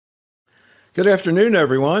Good afternoon,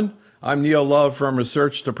 everyone. I'm Neil Love from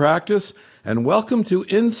Research to Practice, and welcome to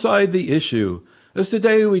Inside the Issue. As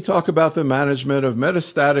today we talk about the management of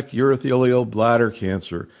metastatic urothelial bladder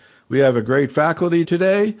cancer. We have a great faculty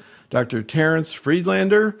today, Dr. Terence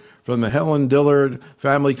Friedlander from the Helen Dillard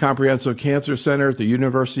Family Comprehensive Cancer Center at the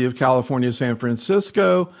University of California, San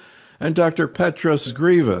Francisco, and Dr. Petros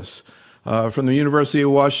Grivas from the University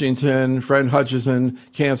of Washington Fred Hutchinson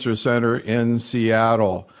Cancer Center in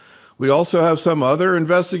Seattle. We also have some other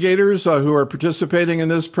investigators who are participating in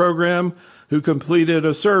this program who completed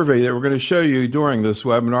a survey that we're going to show you during this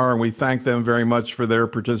webinar, and we thank them very much for their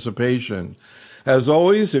participation. As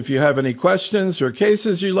always, if you have any questions or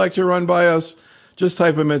cases you'd like to run by us, just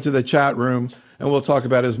type them into the chat room, and we'll talk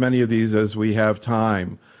about as many of these as we have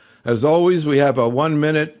time. As always, we have a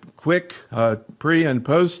 1-minute quick pre and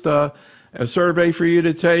post a survey for you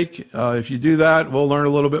to take. If you do that, we'll learn a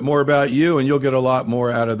little bit more about you, and you'll get a lot more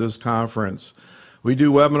out of this conference. We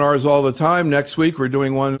do webinars all the time. Next week, we're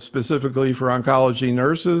doing one specifically for oncology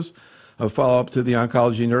nurses, a follow-up to the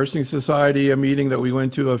Oncology Nursing Society, a meeting that we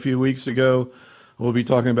went to a few weeks ago. We'll be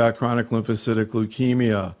talking about chronic lymphocytic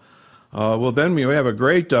leukemia. Then we have a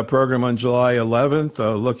great program on July 11th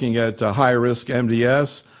looking at high-risk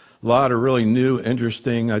MDS. A lot of really new,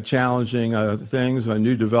 interesting, challenging things,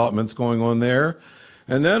 new developments going on there.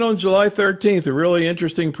 And then on July 13th, a really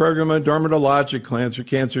interesting program on dermatologic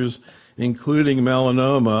cancers, including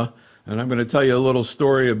melanoma. And I'm going to tell you a little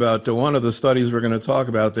story about one of the studies we're going to talk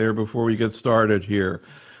about there before we get started here.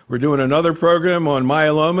 We're doing another program on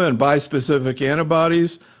myeloma and bispecific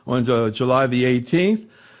antibodies on July the 18th.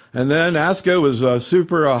 And then ASCO was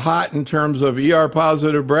super hot in terms of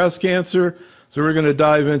ER-positive breast cancer. So we're going to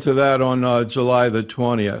dive into that on July the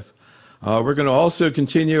 20th. We're going to also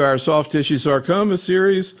continue our soft tissue sarcoma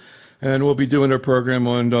series, and we'll be doing a program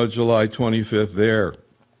on July 25th there.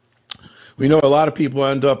 We know a lot of people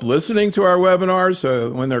end up listening to our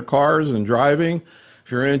webinars when they're cars and driving.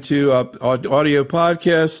 If you're into audio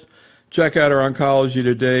podcasts, check out our Oncology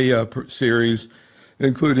Today series,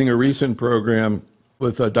 including a recent program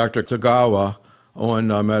with Dr. Tagawa on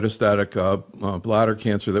metastatic bladder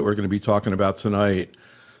cancer that we're going to be talking about tonight.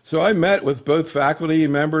 So I met with both faculty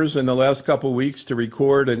members in the last couple of weeks to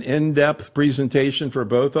record an in-depth presentation for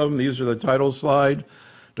both of them. These are the title slide.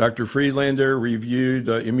 Dr. Friedlander reviewed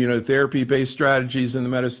immunotherapy-based strategies in the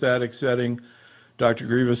metastatic setting. Dr.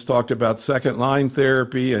 Grivas talked about second-line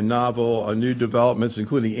therapy and novel new developments,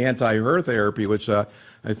 including anti-HER therapy, which I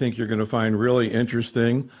think you're going to find really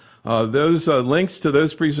interesting. Those links to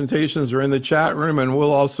those presentations are in the chat room, and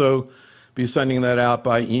we'll also be sending that out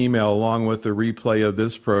by email along with the replay of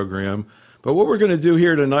this program. But what we're going to do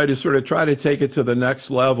here tonight is sort of try to take it to the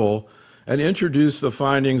next level and introduce the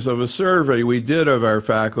findings of a survey we did of our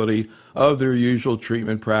faculty of their usual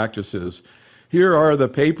treatment practices. Here are the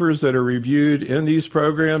papers that are reviewed in these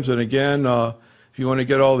programs, and again, if you want to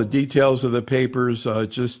get all the details of the papers,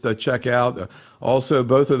 just check out. Also,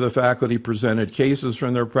 both of the faculty presented cases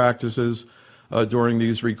from their practices during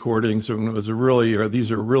these recordings. So it was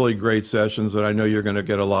these are really great sessions that I know you're going to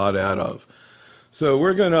get a lot out of. So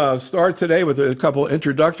we're going to start today with a couple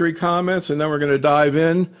introductory comments, and then we're going to dive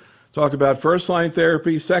in, talk about first-line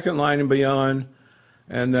therapy, second-line and beyond,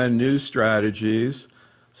 and then new strategies.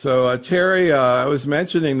 So Terry, I was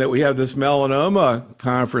mentioning that we have this melanoma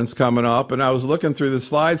conference coming up, and I was looking through the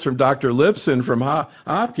slides from Dr. Lipson from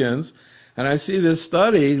Hopkins, and I see this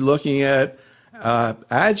study looking at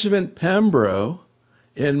adjuvant pembro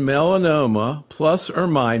in melanoma, plus or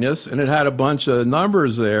minus, and it had a bunch of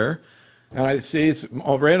numbers there. And I see it's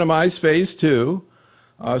all randomized phase 2.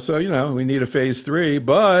 So, we need a phase 3,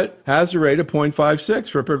 but has a rate of 0.56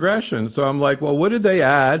 for progression. So I'm like, well, what did they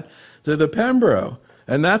add to the pembro?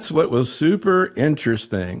 And that's what was super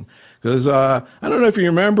interesting. Because I don't know if you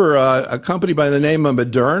remember a company by the name of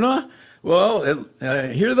Moderna. Well,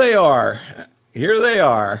 here they are. Here they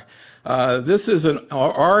are. This is an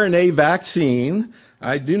RNA vaccine.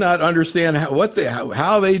 I do not understand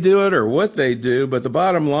how they do it or what they do, but the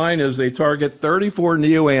bottom line is they target 34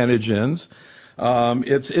 neoantigens.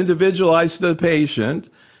 It's individualized to the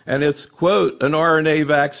patient, and it's, quote, an RNA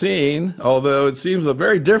vaccine, although it seems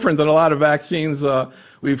very different than a lot of vaccines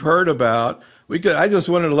we've heard about. I just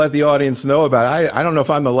wanted to let the audience know about it. I don't know if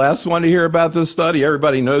I'm the last one to hear about this study.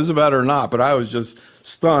 Everybody knows about it or not, but I was just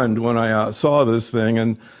stunned when I saw this thing,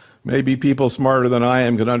 and maybe people smarter than I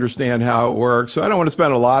am can understand how it works. So I don't want to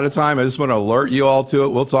spend a lot of time. I just want to alert you all to it.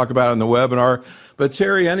 We'll talk about it in the webinar. But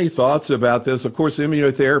Terry, any thoughts about this? Of course,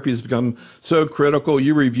 immunotherapy has become so critical.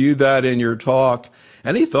 You reviewed that in your talk.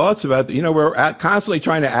 Any thoughts about, we're constantly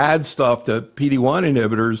trying to add stuff to PD-1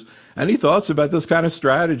 inhibitors. Any thoughts about this kind of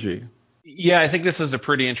strategy? Yeah, I think this is a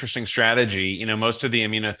pretty interesting strategy. Most of the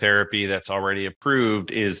immunotherapy that's already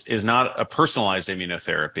approved is not a personalized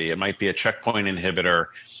immunotherapy. It might be a checkpoint inhibitor,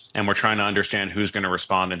 and we're trying to understand who's going to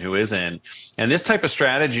respond and who isn't. And this type of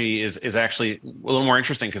strategy is actually a little more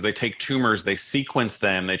interesting because they take tumors, they sequence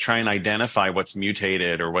them, they try and identify what's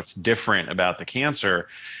mutated or what's different about the cancer,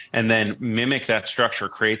 and then mimic that structure,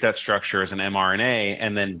 create that structure as an mRNA,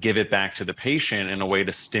 and then give it back to the patient in a way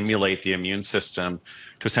to stimulate the immune system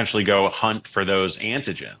to essentially go hunt for those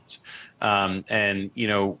antigens.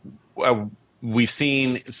 We've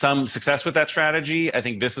seen some success with that strategy. I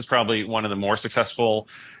think this is probably one of the more successful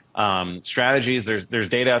strategies. There's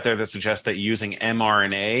data out there that suggests that using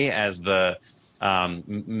mRNA as the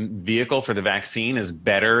vehicle for the vaccine is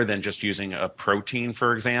better than just using a protein,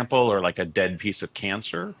 for example, or like a dead piece of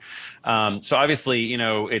cancer. So obviously,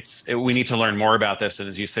 we need to learn more about this, and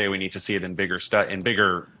as you say, we need to see it in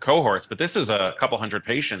bigger cohorts. But this is a couple hundred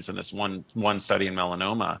patients in this one study in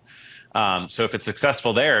melanoma. So if it's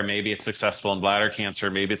successful there, maybe it's successful in bladder cancer,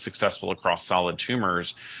 maybe it's successful across solid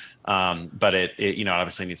tumors, but it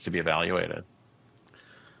obviously needs to be evaluated.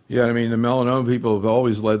 Yeah, I mean, the melanoma people have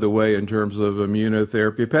always led the way in terms of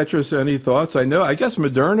immunotherapy. Petros, any thoughts? I guess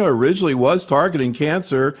Moderna originally was targeting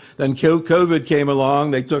cancer. Then COVID came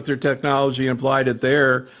along. They took their technology and applied it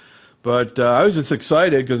there. But I was just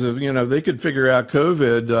excited because if they could figure out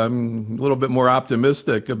COVID, I'm a little bit more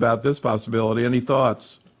optimistic about this possibility. Any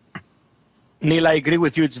thoughts? Neil, I agree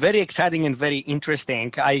with you. It's very exciting and very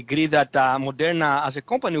interesting. I agree that Moderna as a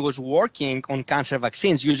company was working on cancer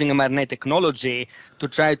vaccines using mRNA technology to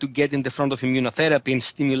try to get in the front of immunotherapy and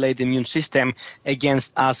stimulate the immune system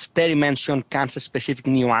against, as Terry mentioned, cancer-specific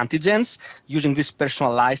neoantigens using this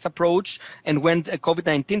personalized approach. And when the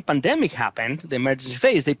COVID-19 pandemic happened, the emergency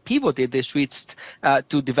phase, they pivoted, they switched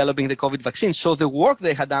to developing the COVID vaccine. So the work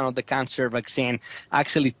they had done on the cancer vaccine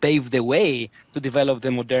actually paved the way to develop the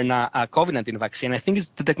Moderna COVID-19 vaccine. I think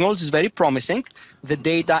the technology is very promising.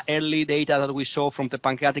 The early data that we saw from the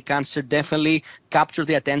pancreatic cancer definitely captured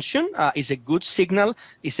the attention. Is a good signal.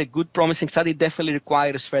 It's a good promising study. Definitely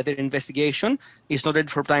requires further investigation. It's not ready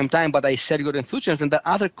for prime time, but I share your enthusiasm. And there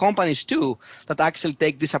are other companies too that actually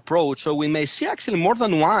take this approach. So we may see actually more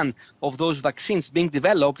than one of those vaccines being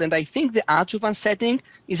developed. And I think the adjuvant setting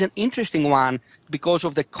is an interesting one because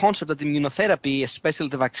of the concept that immunotherapy, especially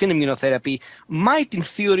the vaccine immunotherapy, might in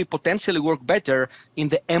theory potentially work better in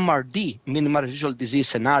the MRD, minimal residual disease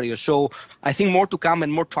scenario. So I think more to come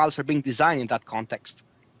and more trials are being designed in that context.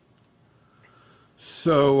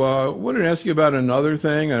 So I wanted to ask you about another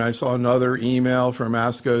thing, and I saw another email from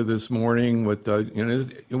ASCO this morning with,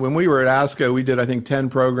 when we were at ASCO, we did, I think, 10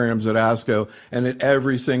 programs at ASCO, and at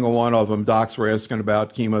every single one of them, docs were asking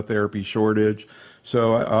about chemotherapy shortage.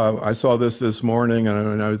 So I saw this morning,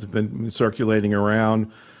 and it's been circulating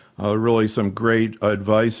around, really some great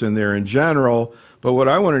advice in there in general. But what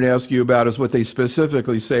I wanted to ask you about is what they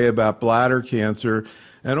specifically say about bladder cancer.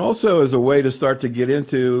 And also as a way to start to get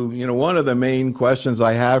into, one of the main questions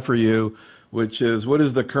I have for you, which is what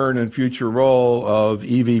is the current and future role of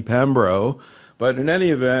EV Pembro? But in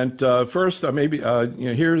any event, first, maybe,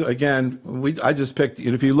 here again, I just picked,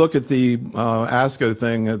 if you look at the ASCO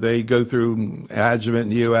thing, they go through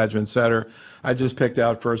adjuvant, neoadjuvant, et cetera. I just picked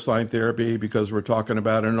out first-line therapy because we're talking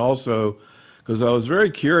about it, and also because I was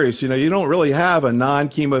very curious. You don't really have a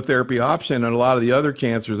non-chemotherapy option in a lot of the other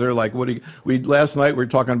cancers. They're like, last night we were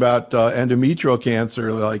talking about endometrial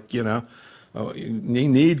cancer, like, you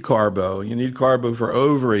need carbo. You need carbo for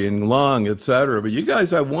ovary and lung, et cetera. But you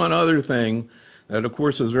guys have one other thing that, of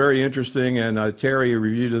course, is very interesting, and Terry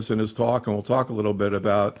reviewed this in his talk, and we'll talk a little bit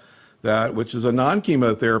about that, which is a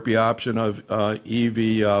non-chemotherapy option of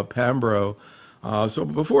EV Pembro. So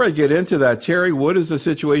before I get into that, Terry, what is the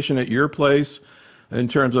situation at your place in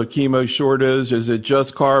terms of chemo shortage? Is it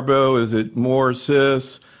just carbo? Is it more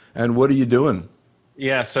cis? And what are you doing?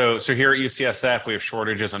 Yeah, so here at UCSF, we have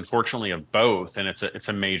shortages, unfortunately, of both, and it's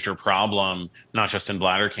a major problem, not just in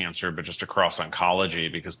bladder cancer, but just across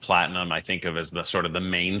oncology, because platinum I think of as the sort of the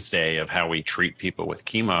mainstay of how we treat people with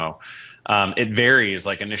chemo. It varies.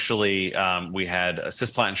 Like initially, we had a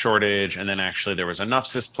cisplatin shortage, and then actually there was enough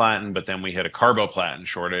cisplatin, but then we had a carboplatin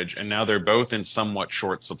shortage, and now they're both in somewhat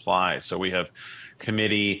short supply. So we have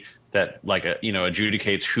committee that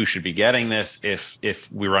adjudicates who should be getting this if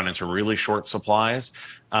we run into really short supplies.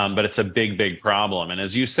 But it's a big problem. And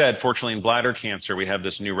as you said, fortunately in bladder cancer, we have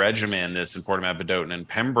this new regimen, this enfortumab vedotin and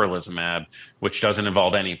pembrolizumab, which doesn't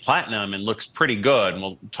involve any platinum and looks pretty good. And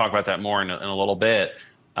we'll talk about that more in a little bit.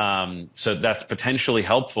 So that's potentially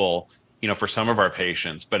helpful, for some of our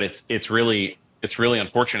patients, but it's really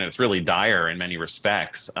unfortunate. It's really dire in many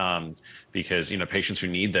respects. because, patients who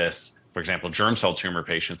need this, for example, germ cell tumor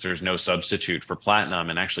patients, there's no substitute for platinum,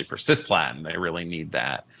 and actually for cisplatin, they really need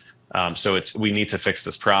that. So we need to fix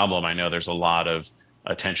this problem. I know there's a lot of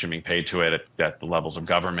attention being paid to it at the levels of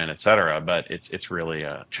government, et cetera, but it's really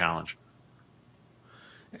a challenge.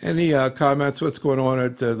 Any comments? What's going on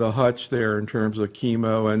at the Hutch there in terms of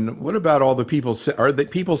chemo? And what about all the people? Are the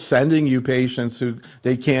people sending you patients who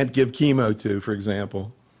they can't give chemo to, for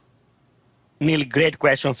example? Neil, great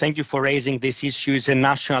question. Thank you for raising this issue. It's a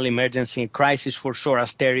national emergency and crisis for sure,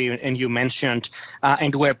 as Terry and you mentioned.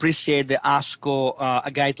 And we appreciate the ASCO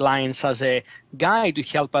guidelines as a guide to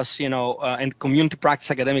help us, and community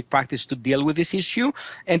practice, academic practice to deal with this issue.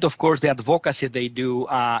 And of course, the advocacy they do,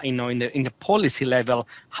 in the policy level,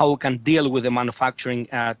 how we can deal with the manufacturing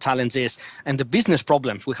challenges and the business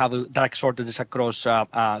problems. We have drug shortages across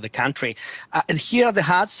the country. And here at the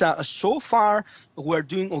Hutch, so far, we're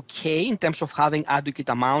doing okay in terms of having adequate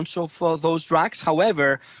amounts of those drugs.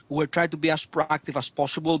 However, we're trying to be as proactive as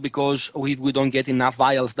possible, because if we don't get enough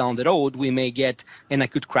vials down the road, we may get an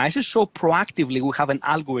acute crisis. So proactively, we have an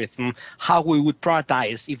algorithm how we would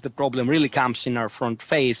prioritize if the problem really comes in our front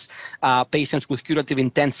phase. Patients with curative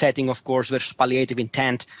intent setting, of course, versus palliative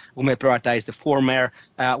intent, we may prioritize the former.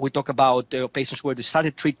 We talk about patients where they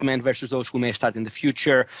started treatment versus those who may start in the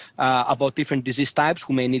future, about different disease types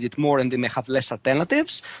who may need it more and they may have less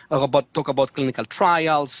alternatives, talk about clinical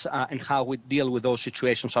trials and how we deal with those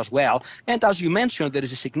situations as well. And as you mentioned, there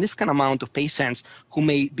is a significant amount of patients who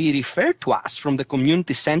may be referred to us from the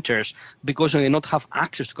community centers because they do not have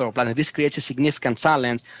access to carboplatin. This creates a significant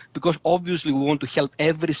challenge, because obviously we want to help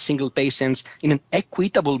every single patient in an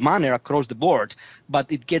equitable manner across the board,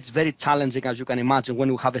 but it gets very challenging, as you can imagine, when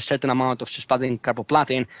we have a certain amount of cisplatin and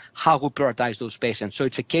carboplatin, how we prioritize those patients. So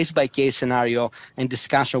it's a case-by-case scenario and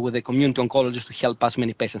discussion with the community oncologist to help as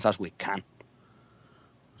many patients as we can.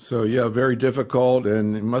 So yeah, very difficult,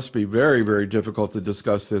 and it must be very, very difficult to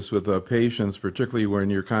discuss this with patients, particularly when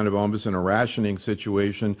you're kind of almost in a rationing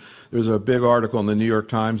situation. There's a big article in the New York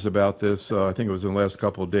Times about this, I think it was in the last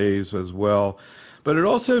couple of days as well. But it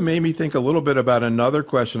also made me think a little bit about another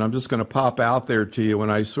question I'm just going to pop out there to you when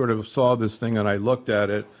I sort of saw this thing and I looked at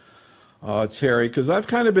it, Terry, because I've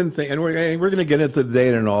kind of been thinking, and we're going to get into the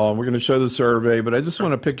data and all, and we're going to show the survey, but I just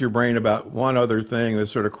want to pick your brain about one other thing that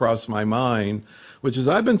sort of crossed my mind, which is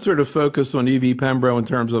I've been sort of focused on EV Pembro in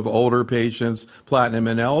terms of older patients, platinum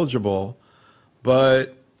ineligible,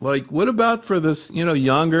 but like, what about for this,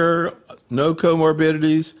 younger, no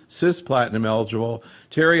comorbidities, cisplatin eligible?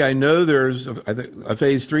 Terry, I know there's a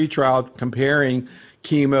phase 3 trial comparing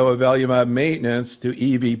chemo avelumab maintenance to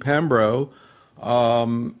EV Pembro.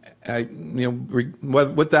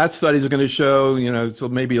 What that study is going to show, it's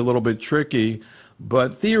maybe a little bit tricky.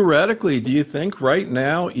 But theoretically, do you think right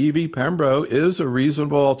now EV Pembro is a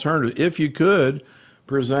reasonable alternative if you could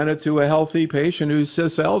present it to a healthy patient who's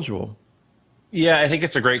cis eligible? Yeah, I think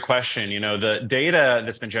it's a great question. The data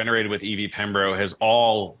that's been generated with EV Pembro has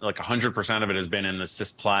all, like 100% of it has been in the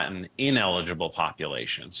cisplatin ineligible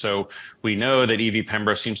population. So we know that EV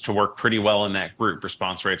Pembro seems to work pretty well in that group.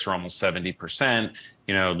 Response rates are almost 70%.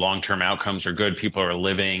 Long-term outcomes are good. People are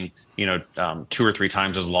living, 2 or 3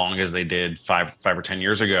 times as long as they did five or 10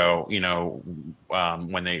 years ago,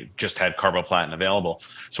 when they just had carboplatin available.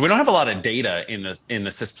 So we don't have a lot of data in the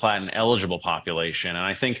cisplatin eligible population. And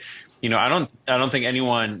I think, I don't think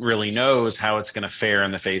anyone really knows how it's going to fare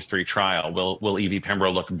in the phase 3 trial. Will EV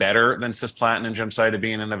Pembro look better than cisplatin and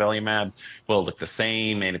gemcitabine and avelumab? Will it look the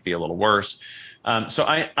same? May it be a little worse? So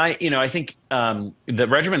I think the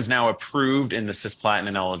regimen's now approved in the cisplatin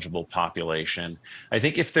ineligible population. I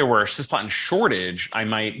think if there were a cisplatin shortage, I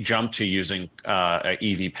might jump to using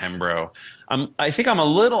EV Pembro. I think I'm a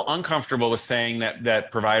little uncomfortable with saying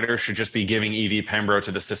that providers should just be giving EV Pembro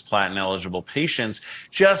to the cisplatin eligible patients,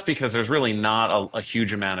 just because there's really not a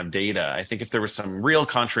huge amount of data. I think if there was some real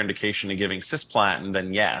contraindication to giving cisplatin,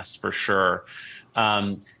 then yes, for sure.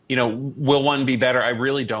 Will one be better? I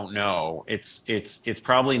really don't know. It's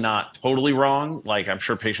probably not totally wrong. Like, I'm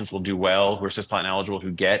sure patients will do well who are cisplatin eligible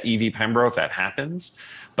who get EV Pembro if that happens.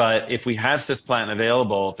 But if we have cisplatin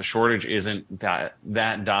available, if the shortage isn't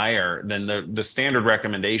that dire, then the standard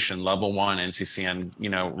recommendation, level 1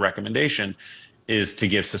 NCCN, recommendation, is to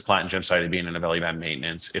give cisplatin, gemcitabine, and avelumab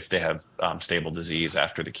maintenance if they have stable disease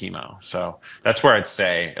after the chemo. So that's where I'd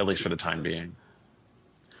stay, at least for the time being.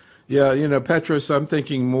 Yeah, Petros, I'm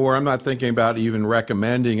thinking more. I'm not thinking about even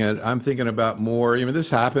recommending it. I'm thinking about more. This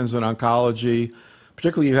happens in oncology,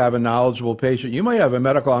 particularly you have a knowledgeable patient. You might have a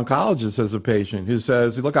medical oncologist as a patient who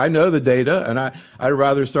says, look, I know the data, and I'd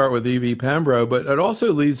rather start with EV Pembro. But it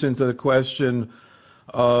also leads into the question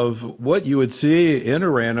of what you would see in a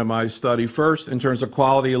randomized study, first in terms of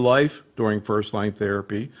quality of life during first-line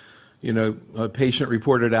therapy,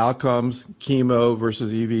 patient-reported outcomes, chemo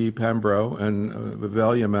versus EV, Pembro, and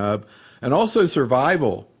Avelumab, and also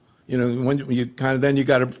survival. When you then you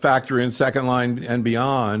got to factor in second line and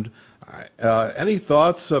beyond. Any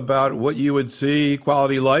thoughts about what you would see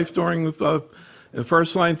quality of life during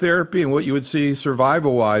first line therapy and what you would see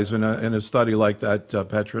survival wise in a study like that,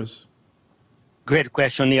 Petros? Great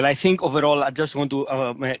question, Neil. I think overall, I just want to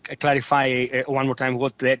clarify one more time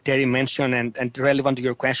what Terry mentioned and relevant to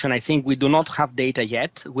your question. I think we do not have data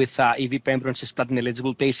yet with EV Pembro and cisplatin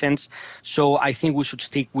eligible patients. So I think we should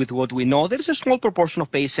stick with what we know. There is a small proportion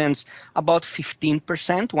of patients, about 15%,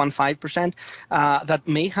 15%, that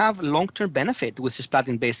may have long-term benefit with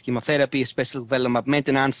cisplatin-based chemotherapy, especially with Avelumab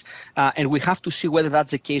maintenance. And we have to see whether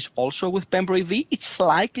that's the case also with Pembro EV. It's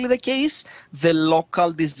likely the case. The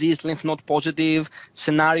local disease, lymph node positive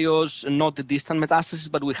scenarios, not the distant metastasis,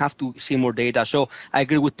 but we have to see more data. So I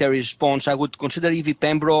agree with Terry's response. I would consider EV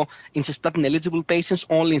Pembro in cisplatin eligible patients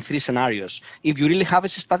only in 3 scenarios. If you really have a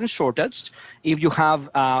cisplatin shortage, if you have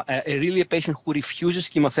a patient who refuses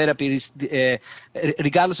chemotherapy,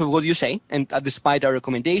 regardless of what you say, and despite our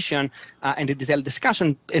recommendation and the detailed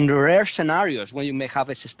discussion, in rare scenarios when you may have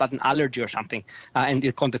a cisplatin allergy or something in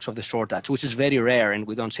the context of the shortage, which is very rare, and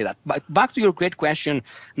we don't see that. But back to your great question,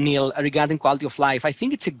 Neil, regarding quality of life, I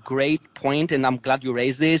think it's a great point, and I'm glad you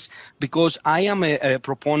raised this, because I am a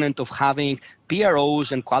proponent of having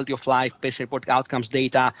PROs and quality of life, patient-reported outcomes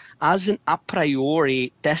data as an a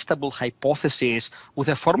priori testable hypothesis with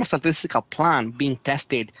a formal statistical plan being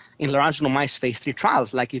tested in randomized phase 3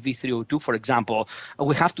 trials like EV302, for example.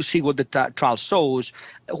 We have to see what the trial shows.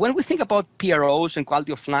 When we think about PROs and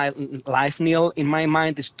quality of life, Neil, in my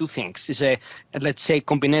mind, there's 2 things. It's a, let's say,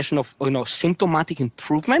 combination of symptomatic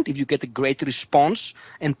improvement. If you get a great response,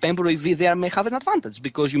 and Pembro EV there may have an advantage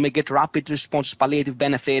because you may get rapid response, palliative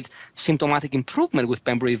benefit, symptomatic improvement with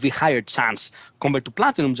Pembro EV, higher chance compared to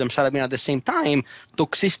platinum gemcitabine. At the same time,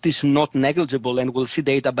 toxicity is not negligible, and we'll see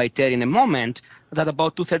data by Terry in a moment that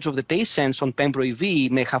about 2/3 of the patients on Pembro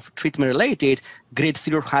EV may have treatment-related grade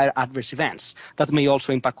 3 or higher adverse events that may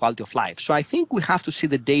also impact quality of life. So I think we have to see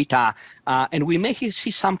the data, and we may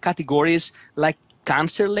see some categories like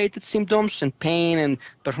cancer-related symptoms and pain and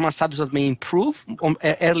performance status that may improve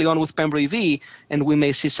early on with Pembro EV, and we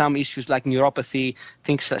may see some issues like neuropathy,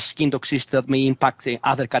 things like skin toxicity that may impact the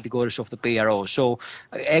other categories of the PRO. So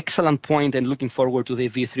excellent point, and looking forward to the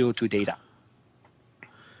EV302 data.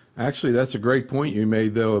 Actually, that's a great point you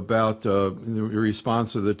made, though, about the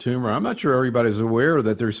response to the tumor. I'm not sure everybody's aware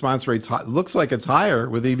that the response rate looks like it's higher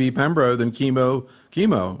with EV Pembro than chemo.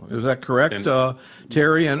 Is that correct,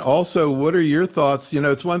 Terry? And also, what are your thoughts?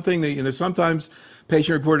 It's one thing that, sometimes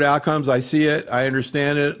patient-reported outcomes, I see it, I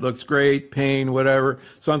understand it, looks great, pain, whatever.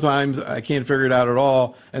 Sometimes I can't figure it out at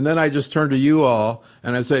all. And then I just turn to you all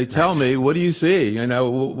and I say, tell me, what do you see?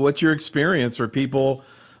 What's your experience? Are people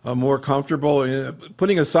more comfortable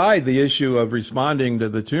putting aside the issue of responding to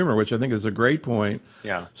the tumor, which I think is a great point?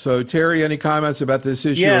 Yeah. So Terry, any comments about this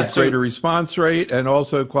issue of greater response rate and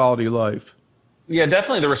also quality of life? Yeah,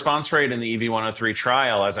 definitely. The response rate in the EV103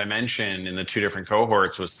 trial, as I mentioned, in the 2 different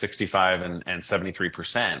cohorts was 65 and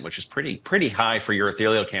 73%, which is pretty high for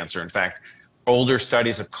urothelial cancer. In fact, older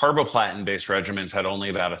studies of carboplatin-based regimens had only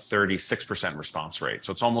about a 36% response rate.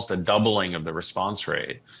 So it's almost a doubling of the response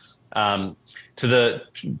rate. To the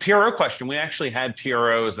PRO question, we actually had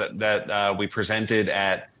PROs that we presented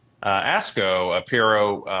at ASCO, a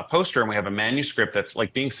PRO poster, and we have a manuscript that's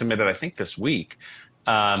being submitted, I think, this week,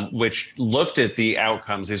 which looked at the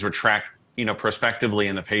outcomes. These were tracked, prospectively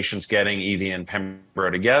in the patients getting EV and Pembro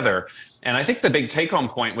together. And I think the big take-home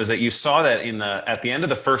point was that you saw that at the end of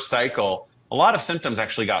the first cycle, a lot of symptoms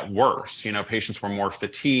actually got worse. Patients were more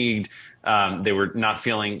fatigued. They were not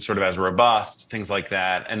feeling sort of as robust, things like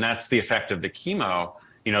that. And that's the effect of the chemo,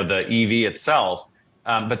 the EV itself.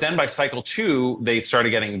 But then by cycle 2, they started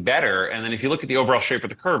getting better. And then if you look at the overall shape of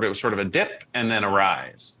the curve, it was sort of a dip and then a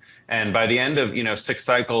rise. And by the end of 6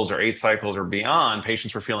 cycles or 8 cycles or beyond,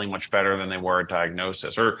 patients were feeling much better than they were at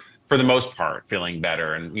diagnosis, or for the most part, feeling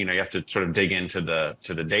better. And you have to sort of dig into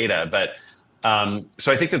the data. But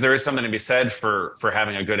so I think that there is something to be said for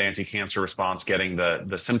having a good anti-cancer response, getting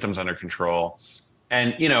the symptoms under control.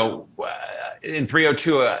 And in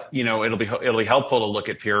 302, it'll be helpful to look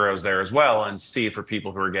at PROs there as well and see for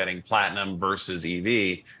people who are getting platinum versus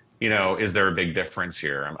EV, is there a big difference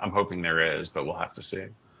here? I'm hoping there is, but we'll have to see.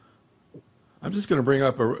 I'm just going to bring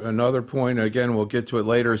up another point. Again, we'll get to it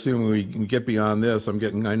later, assuming we can get beyond this. I'm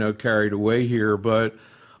getting, I know, carried away here, but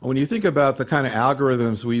when you think about the kind of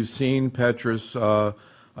algorithms we've seen, Petros,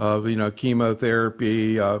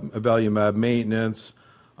 chemotherapy, avelumab maintenance,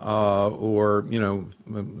 or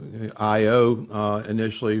IO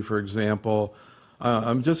initially, for example.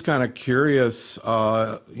 I'm just kind of curious.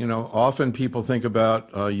 Often people think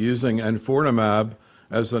about using enfortumab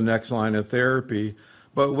as the next line of therapy,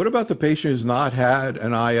 but what about the patient who's not had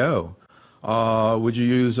an IO? Would you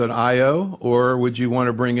use an IO, or would you want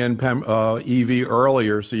to bring in EV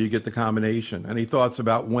earlier so you get the combination? Any thoughts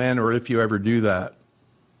about when or if you ever do that?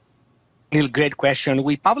 Neil, great question.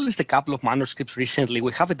 We published a couple of manuscripts recently.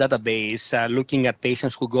 We have a database looking at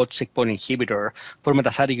patients who got checkpoint inhibitor for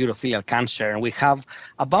metastatic urothelial cancer. And we have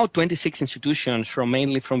about 26 institutions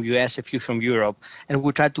mainly from US, a few from Europe. And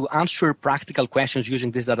we try to answer practical questions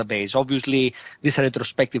using this database. Obviously, these are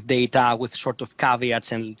retrospective data with sort of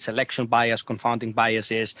caveats and selection bias, confounding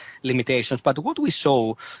biases, limitations. But what we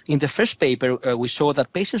saw in the first paper, we saw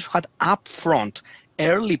that patients who had upfront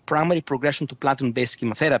early primary progression to platinum-based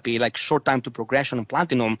chemotherapy, like short time to progression on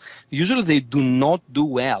platinum, usually they do not do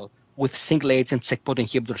well with single agent checkpoint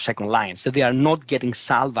inhibitor second line. So they are not getting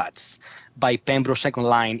salvaged by pembro second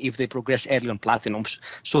line if they progress early on platinums.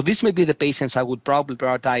 So this may be the patients I would probably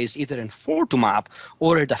prioritize either enfortumab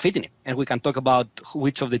or erdafitinib. And we can talk about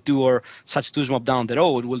which of the two or sacituzumab down the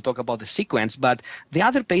road. We'll talk about the sequence. But the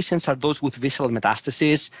other patients are those with visceral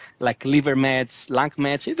metastases, like liver mets, lung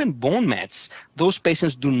mets, even bone mets. Those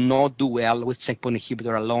patients do not do well with checkpoint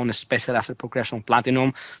inhibitor alone, especially after progression on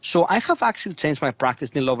platinum. So I have actually changed my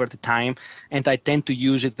practice, Neil, over the time, and I tend to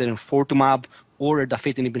use it in enfortumab or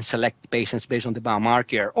erdafitinib in select patients based on the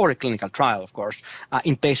biomarker or a clinical trial, of course,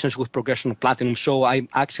 in patients with progression of platinum. So I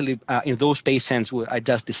actually, in those patients I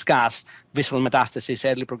just discussed, visceral metastasis,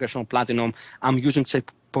 early progression of platinum, I'm using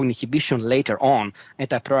checkpoint inhibition later on,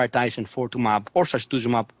 and I prioritize enfortumab or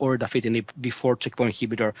sacituzumab or erdafitinib before checkpoint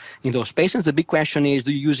inhibitor in those patients. The big question is,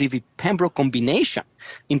 do you use EV pembro combination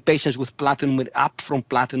in patients with platinum up from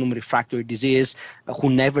platinum refractory disease who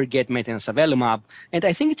never get maintenance avelumab? And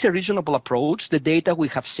I think it's a reasonable approach. The data we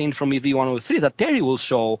have seen from EV-103 that Terry will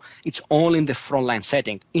show, it's only in the frontline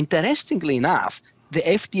setting. Interestingly enough, the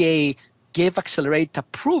FDA gave accelerated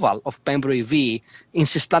approval of pembro EV in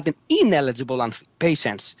cisplatin ineligible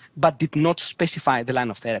patients, but did not specify the line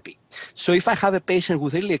of therapy. So if I have a patient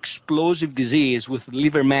with really explosive disease with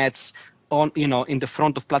liver mets in the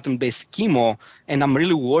front of platinum-based chemo, and I'm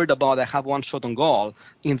really worried about I have one shot on goal,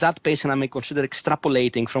 in that patient I may consider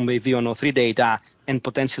extrapolating from the EV-103 data and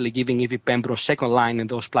potentially giving EV pembro second line in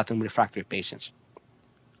those platinum refractory patients.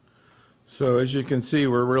 So as you can see,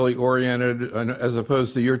 we're really oriented, as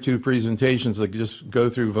opposed to your two presentations that just go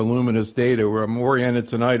through voluminous data, where I'm oriented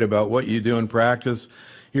tonight about what you do in practice.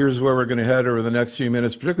 Here's where we're going to head over the next few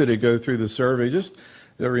minutes, particularly to go through the survey. Just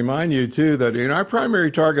to remind you, too, that our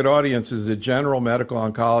primary target audience is a general medical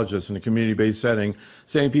oncologist in a community-based setting,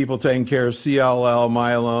 same people taking care of CLL,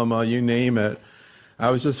 myeloma, you name it. I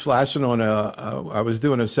was just flashing on I was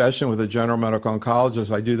doing a session with a general medical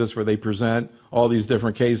oncologist. I do this where they present all these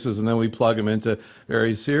different cases, and then we plug them into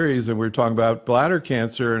various series, and we were talking about bladder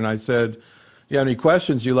cancer, and I said, you have any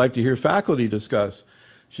questions you'd like to hear faculty discuss?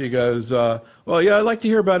 She goes, well, yeah, I'd like to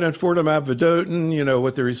hear about enfortumab vedotin,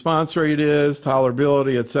 what the response rate is,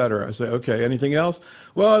 tolerability, et cetera. I say, okay, anything else?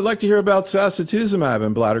 Well, I'd like to hear about sacituzumab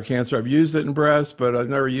in bladder cancer. I've used it in breast, but I've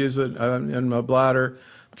never used it in my bladder.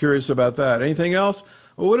 Curious about that. Anything else?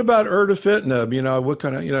 Well, what about erdafitinib? What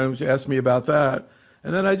kind of, she asked me about that.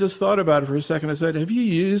 And then I just thought about it for a second. I said, have you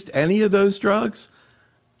used any of those drugs?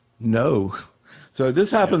 No. So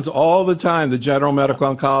this happens all the time. The general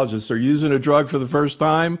medical oncologists are using a drug for the first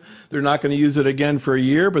time. They're not going to use it again for a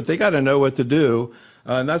year, but they got to know what to do.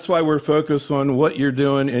 And that's why we're focused on what you're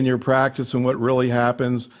doing in your practice and what really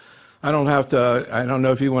happens. I don't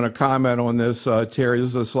know if you want to comment on this, Terry. This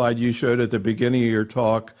is a slide you showed at the beginning of your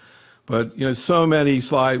talk. But, so many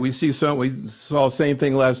slides. We saw the same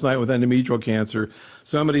thing last night with endometrial cancer.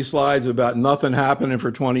 So many slides about nothing happening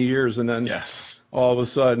for 20 years. And then all of a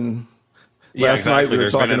sudden, last night we were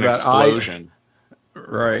talking about explosion.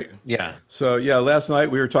 Right. Yeah. So, last night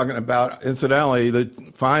we were talking about, incidentally,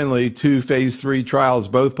 that finally 2 phase 3 trials,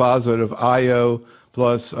 both positive, IO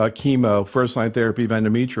plus chemo, first-line therapy of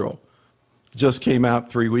endometrial. Just came out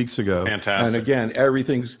 3 weeks ago. Fantastic. And again,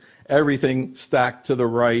 everything stacked to the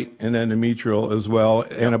right in endometrial as well,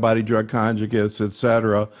 antibody drug conjugates, et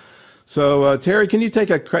cetera. So, Terry, can you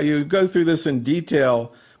you go through this in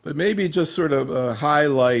detail, but maybe just sort of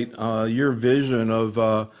highlight your vision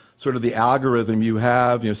of sort of the algorithm you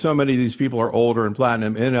have. So many of these people are older and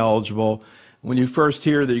platinum ineligible. When you first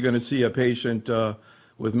hear that you're going to see a patient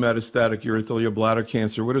with metastatic urothelial bladder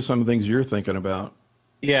cancer, what are some of the things you're thinking about?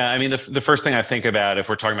 Yeah, I mean, the first thing I think about if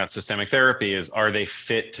we're talking about systemic therapy is, are they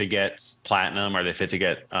fit to get platinum? Are they fit to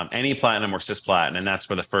get any platinum or cisplatin? And that's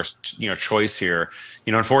where the first, choice here.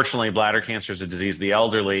 Unfortunately, bladder cancer is a disease of the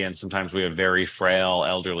elderly, and sometimes we have very frail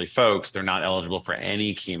elderly folks. They're not eligible for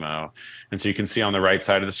any chemo. And so you can see on the right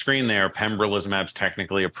side of the screen there, pembrolizumab's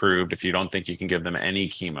technically approved if you don't think you can give them any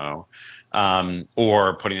chemo.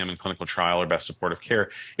 Or putting them in clinical trial or best supportive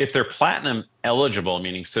care. If they're platinum eligible,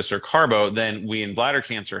 meaning cis or carbo, then we in bladder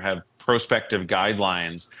cancer have prospective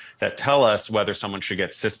guidelines that tell us whether someone should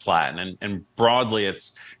get cisplatin. And broadly,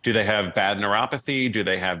 it's, do they have bad neuropathy? Do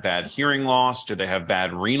they have bad hearing loss? Do they have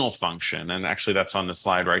bad renal function? And actually, that's on the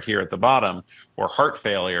slide right here at the bottom, or heart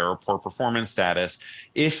failure or poor performance status.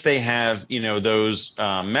 If they have, those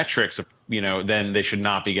metrics, then they should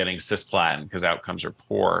not be getting cisplatin because outcomes are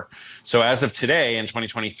poor. So as of today in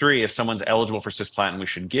 2023, if someone's eligible for cisplatin, we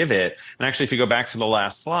should give it. And actually, if you go back to the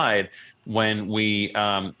last slide, when we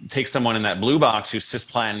take someone in that blue box who's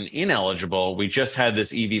cisplatin ineligible, we just had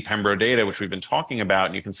this EV Pembro data, which we've been talking about,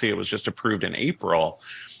 and you can see it was just approved in April.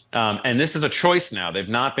 And this is a choice now. They've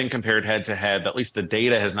not been compared head to head. At least the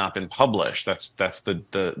data has not been published. That's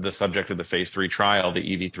the subject of the phase 3 trial, the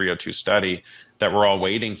EV302 study that we're all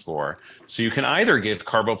waiting for. So you can either give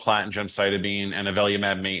carboplatin, gemcitabine, and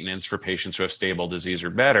avelumab maintenance for patients who have stable disease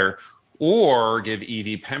or better, or give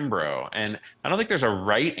EV Pembro. And I don't think there's a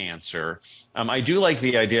right answer. I do like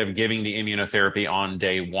the idea of giving the immunotherapy on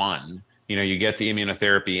day one. You get the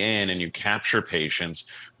immunotherapy in and you capture patients.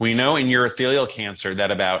 We know in urothelial cancer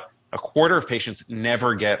that about a quarter of patients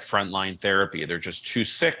never get frontline therapy. They're just too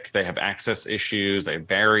sick. They have access issues. They have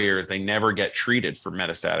barriers. They never get treated for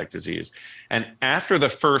metastatic disease. And after the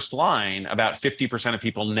first line, about 50% of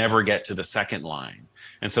people never get to the second line.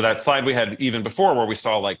 And so that slide we had even before where we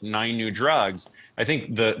saw like 9 new drugs, I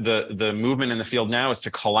think the movement in the field now is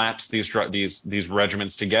to collapse these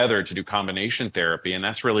regimens together to do combination therapy. And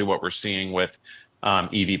that's really what we're seeing with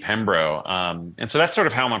EV Pembro. And so that's sort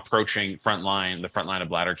of how I'm approaching the front line of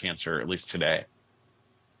bladder cancer, at least today.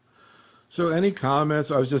 So any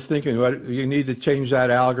comments? I was just thinking, you need to change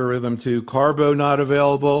that algorithm to carbo not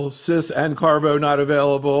available, cis and carbo not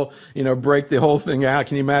available, break the whole thing out.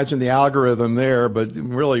 Can you imagine the algorithm there? But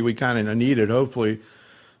really, we kind of need it, hopefully.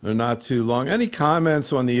 They're not too long. Any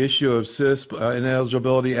comments on the issue of cis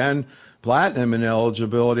ineligibility and platinum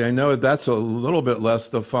ineligibility? I know that's a little bit less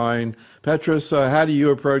defined. Petros, how do you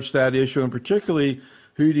approach that issue? And particularly,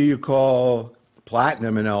 who do you call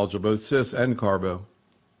platinum ineligible, both cis and carbo?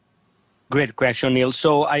 Great question, Neil.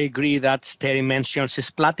 So I agree that Terry mentioned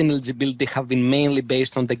cisplatin eligibility have been mainly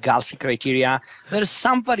based on the GALSI criteria. There's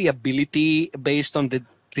some variability based on the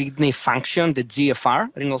kidney function, the GFR,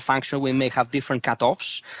 renal function. We may have different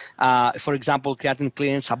cutoffs. For example, creatinine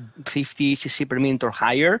clearance of 50 cc per minute or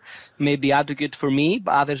higher may be adequate for me,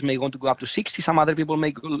 but others may want to go up to 60. Some other people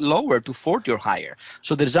may go lower to 40 or higher.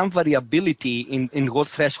 So there's some variability in what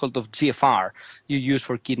threshold of GFR you use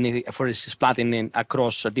for cisplatin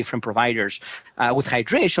across different providers. With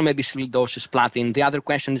hydration, maybe single dose cisplatin. The other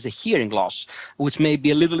question is the hearing loss, which may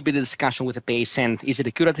be a little bit of discussion with the patient. Is it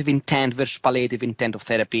a curative intent versus palliative intent of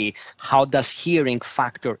therapy? How does hearing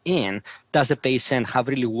factor in? Does the patient have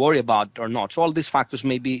really worry about it or not? So all these factors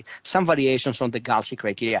may be some variations on the GALSI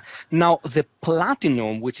criteria. Now, the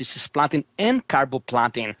platinum, which is cisplatin and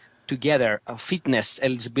carboplatin, together fitness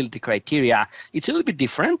eligibility criteria, it's a little bit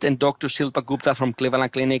different. And Dr. Shilpa Gupta from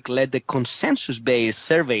Cleveland Clinic led the consensus-based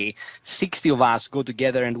survey. 60 of us go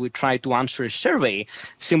together and we try to answer a survey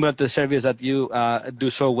similar to the surveys that you do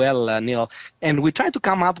so well, Neil. And we try to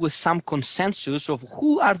come up with some consensus of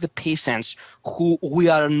who are the patients who we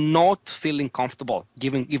are not feeling comfortable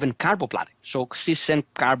giving even carboplatin. So cis and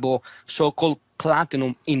carbo, so-called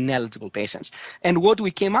platinum ineligible patients. And what we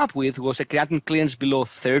came up with was a creatinine clearance below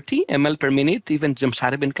 30 ml per minute. Even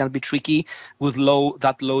gemcitabine can be tricky with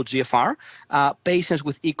that low GFR. Patients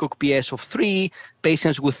with ECOG PS of 3,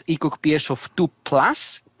 patients with ECOG PS of 2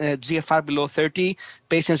 plus, GFR below 30,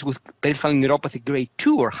 patients with peripheral neuropathy grade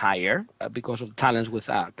 2 or higher because of challenge with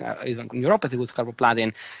neuropathy with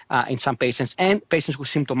carboplatin in some patients, and patients with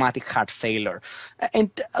symptomatic heart failure. And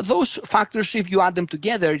those factors, if you add them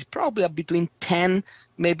together, it's probably between 10,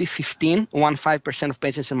 maybe 15% of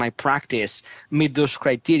patients in my practice meet those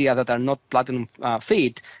criteria that are not platinum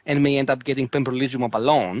fit and may end up getting pembrolizumab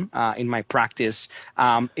alone in my practice.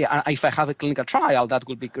 If I have a clinical trial, that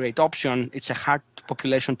would be a great option. It's a hard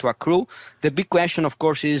population to accrue. The big question, of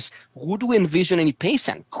course, is would we envision any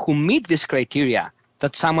patient who meet this criteria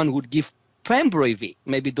that someone would give Pembro EV,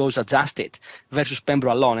 maybe dose adjusted versus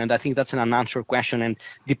Pembro alone? And I think that's an unanswered question and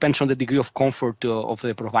depends on the degree of comfort of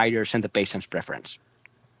the providers and the patient's preference.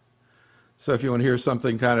 So if you want to hear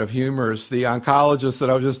something kind of humorous, the oncologist that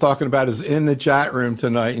I was just talking about is in the chat room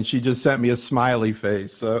tonight, and she just sent me a smiley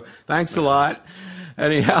face. So thanks a lot.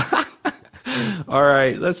 Anyhow, all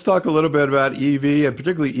right, let's talk a little bit about EV, and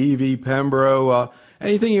particularly EV Pembro.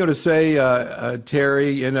 Anything you want to say, Terry?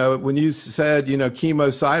 You know, when you said, you know,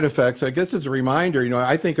 chemo side effects, I guess it's a reminder. You know,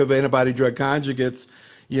 I think of antibody drug conjugates,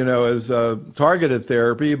 you know, as targeted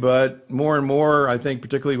therapy, but more and more, I think,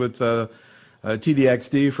 particularly with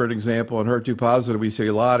TDXD, for an example, and HER2 positive, we see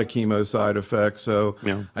a lot of chemo side effects. So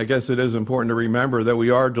yeah. I guess it is important to remember that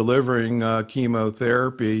we are delivering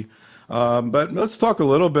chemotherapy. But let's talk a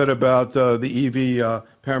little bit about the EV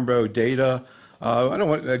Pembro data. I don't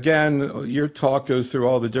want, again, your talk goes through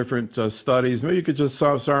all the different studies. Maybe you could just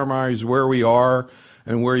summarize where we are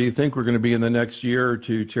and where you think we're going to be in the next year or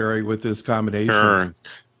two, Terry, with this combination.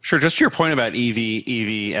 Sure. Just to your point about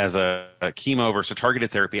EV as a chemo versus targeted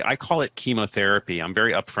therapy, I call it chemotherapy. I'm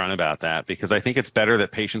very upfront about that because I think it's better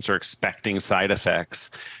that patients are expecting side effects,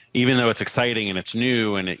 even though it's exciting and it's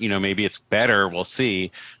new and it, you know, maybe it's better. We'll see.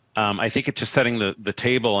 I think it's just setting the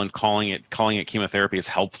table and calling it chemotherapy is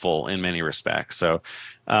helpful in many respects. So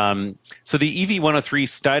the EV-103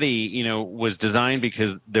 study, you know, was designed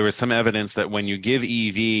because there was some evidence that when you give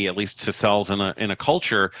EV, at least to cells in a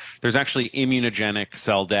culture, there's actually immunogenic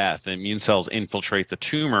cell death. Immune cells infiltrate the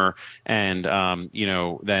tumor, and you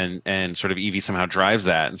know, then sort of EV somehow drives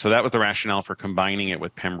that. And so that was the rationale for combining it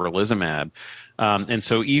with pembrolizumab. And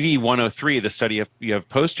so EV-103, the study you have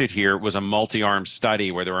posted here, was a multi-arm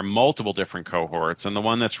study where there were multiple different cohorts, and the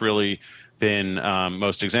one that's really been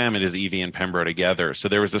most examined is EV and Pembro together. So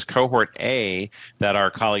there was this cohort A that our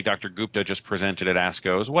colleague Dr. Gupta just presented at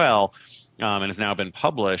ASCO as well, and has now been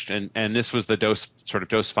published. And this was the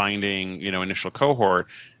dose finding, you know, initial cohort.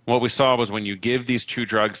 What we saw was when you give these two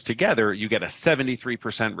drugs together, you get a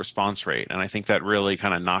 73% response rate. And I think that really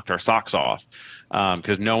kind of knocked our socks off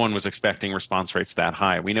because no one was expecting response rates that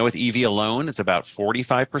high. We know with EV alone, it's about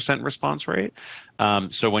 45% response rate.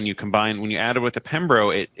 So when you add it with the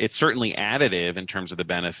Pembro, it's certainly additive in terms of the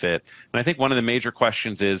benefit. And I think one of the major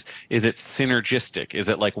questions is it synergistic? Is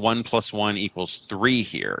it like 1 + 1 = 3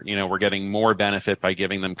 here? You know, we're getting more benefit by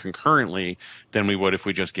giving them concurrently than we would if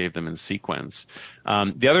we just gave them in sequence.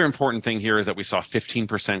 The other important thing here is that we saw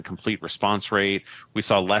 15% complete response rate. We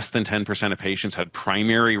saw less than 10% of patients had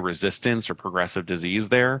primary resistance or progressive disease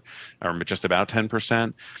there, or just about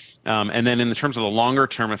 10%. And then in terms of the longer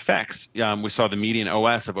term effects, we saw the median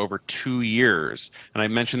OS of over 2 years. And I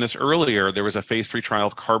mentioned this earlier, there was a phase 3 trial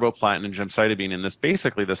of carboplatin and gemcitabine in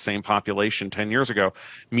basically the same population 10 years ago.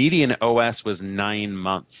 Median OS was 9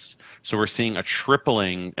 months. So we're seeing a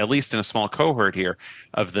tripling, at least in a small cohort here,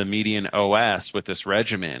 of the median OS with this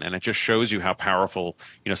regimen. And it just shows you how powerful,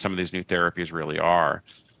 you know, some of these new therapies really are.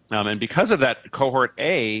 And because of that, cohort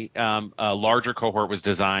A, a larger cohort was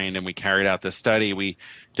designed, and we carried out this study. We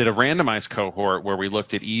did a randomized cohort where we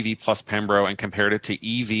looked at EV plus Pembro and compared it to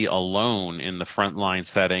EV alone in the frontline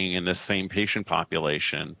setting in this same patient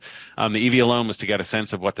population. The EV alone was to get a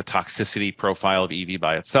sense of what the toxicity profile of EV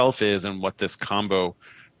by itself is and what this combo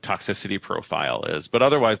toxicity profile is. But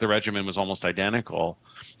otherwise, the regimen was almost identical.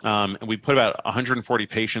 We put about 140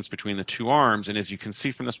 patients between the two arms, and as you can see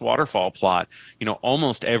from this waterfall plot, you know,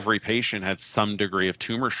 almost every patient had some degree of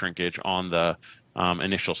tumor shrinkage on the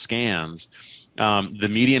initial scans. The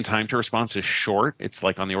median time to response is short. It's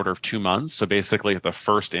like on the order of 2 months. So basically at the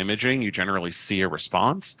first imaging, you generally see a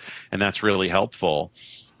response, and that's really helpful.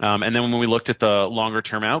 And then when we looked at the longer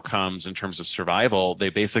term outcomes in terms of survival, they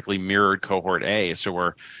basically mirrored cohort A. So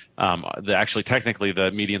we're actually technically the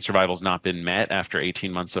median survival has not been met after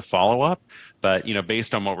 18 months of follow-up. But, you know,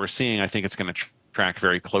 based on what we're seeing, I think it's going to track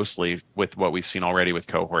very closely with what we've seen already with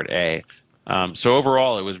cohort A. So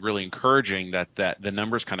overall, it was really encouraging that the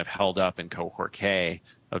numbers kind of held up in cohort K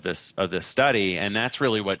of this study, and that's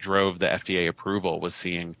really what drove the FDA approval, was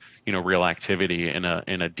seeing, you know, real activity in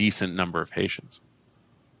a decent number of patients.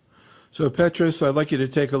 So Petros, I'd like you to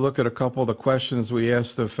take a look at a couple of the questions we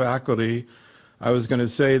asked the faculty. I was going to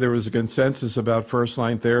say there was a consensus about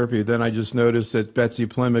first-line therapy. Then I just noticed that Betsy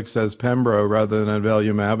Plimick says Pembro rather than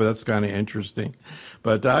avelumab, but that's kind of interesting.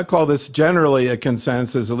 But I call this generally a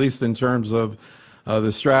consensus, at least in terms of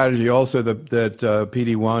the strategy. Also, that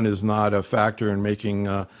PD-1 is not a factor in making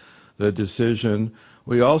the decision.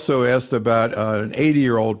 We also asked about an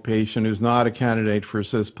 80-year-old patient who's not a candidate for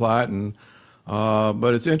cisplatin.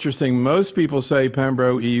 But it's interesting. Most people say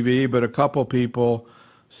Pembro EV, but a couple people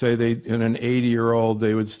say in an 80-year-old,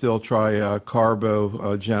 they would still try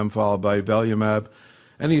carbo gem followed by avelumab.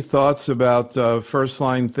 Any thoughts about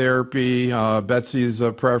first-line therapy, Betsy's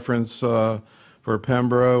preference for for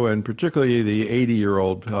Pembro and particularly the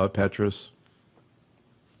 80-year-old Petros?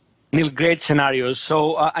 Neil, great scenarios.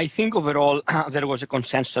 So I think overall there was a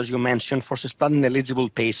consensus, as you mentioned, for cisplatin-eligible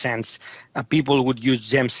patients. People would use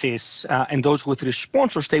Gemcis, and those with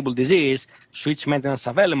response or stable disease switch maintenance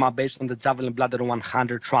avelumab based on the Javelin Bladder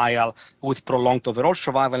 100 trial with prolonged overall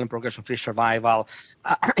survival and progression-free survival.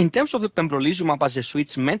 In terms of the pembrolizumab as a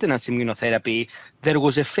switch maintenance immunotherapy, there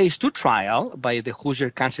was a phase 2 trial by the Hoosier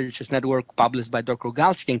Cancer Research Network published by Dr.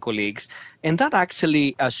 Galsky and colleagues, and that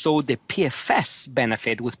actually showed the PFS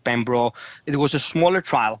benefit with Pembro. It was a smaller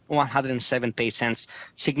trial, 107 patients,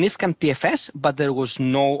 significant PFS, but there was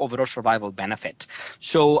no overall survival benefit.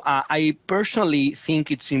 So I personally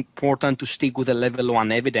think it's important to stick with the level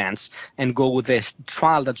 1 evidence and go with this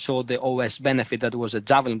trial that showed the OS benefit that was a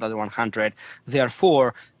Javelin Bladder 100.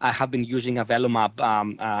 Therefore, I have been using avelumab,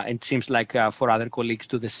 and it seems like for other colleagues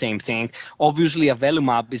do the same thing. Obviously,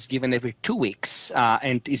 avelumab is given every 2 weeks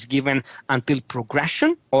and is given until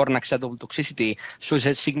progression or unacceptable toxicity. So it's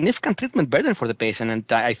a significant treatment burden for the patient.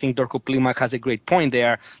 And I think Dr. Plimak has a great point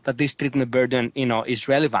there that this treatment burden, is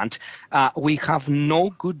relevant. We have no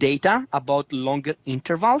good data about longer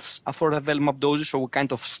intervals for avelumab doses, so we're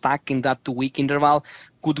kind of stuck in that 2-week interval.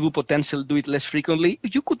 Could we potentially do it less frequently?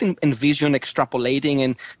 You could envision extrapolating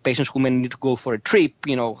and patients who may need to go for a trip,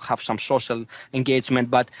 have some social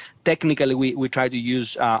engagement. But technically, we try to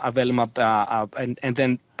use avelumab and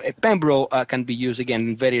then Pembro can be used again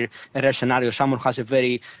in very rare scenarios. Someone has a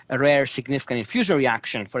very rare, significant infusion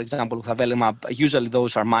reaction, for example, with avelumab. Usually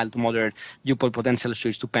those are mild to moderate. You could potentially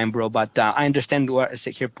switch to Pembro, but I understand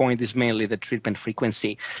your point is mainly the treatment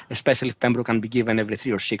frequency, especially if Pembro can be given every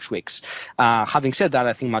 3 or 6 weeks. Having said that,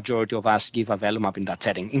 I think majority of us give avelumab in that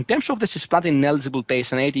setting. In terms of the cisplatin-eligible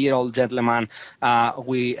patient, an 80-year-old gentleman,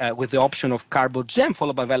 with the option of Carbogem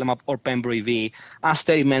followed by avelumab or Pembro EV, as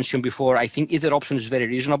Terry mentioned before, I think either option is very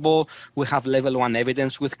reasonable. We have level 1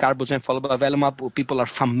 evidence with Carbogem followed by avelumab. People are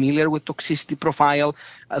familiar with toxicity profile.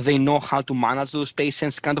 They know how to manage those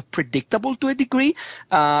patients, kind of predictable to a degree.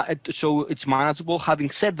 So it's manageable.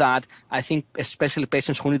 Having said that, I think especially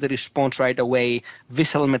patients who need a response right away,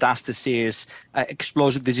 visceral metastasis,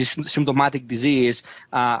 explosive disease, symptomatic disease,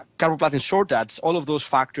 carboplatin shortage, all of those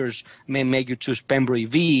factors may make you choose Pembro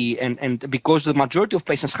EV. And because the majority of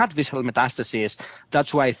patients had visceral metastasis,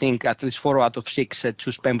 that's why I think at least 4 out of 6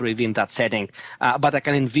 choose Pembro EV in that setting. But I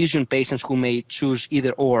can envision patients who may choose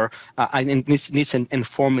either or, and it needs an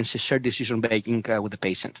informed and shared decision making with the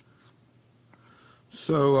patient.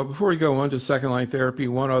 So before we go on to second-line therapy,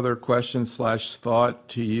 one other question / thought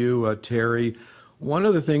to you, Terry. One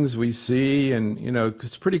of the things we see, and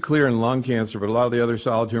it's pretty clear in lung cancer, but a lot of the other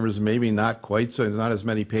solid tumors, maybe not quite so, not as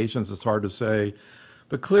many patients, it's hard to say.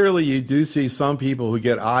 But clearly you do see some people who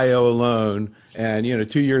get IO alone and,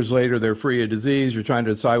 2 years later they're free of disease. You're trying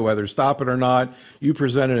to decide whether to stop it or not. You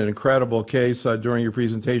presented an incredible case during your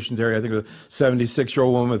presentation, Terry. I think a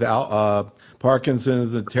 76-year-old woman with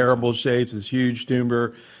Parkinson's in terrible shapes, this huge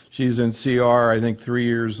tumor. She's in CR, I think 3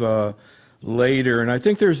 years later. And I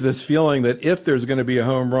think there's this feeling that if there's going to be a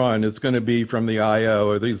home run, it's going to be from the IO,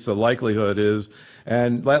 or at least the likelihood is.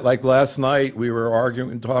 And like last night, we were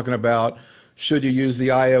talking about, should you use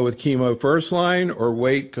the IO with chemo first line or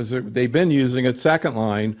wait, because they've been using it second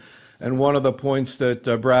line. And one of the points that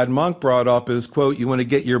Brad Monk brought up is, quote, you want to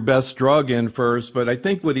get your best drug in first. But I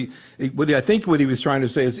think what he was trying to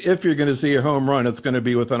say is, if you're going to see a home run, it's going to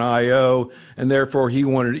be with an IO. And therefore he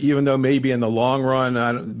wanted, even though maybe in the long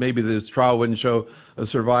run, maybe this trial wouldn't show a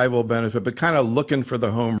survival benefit, but kind of looking for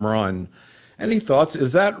the home run. Any thoughts?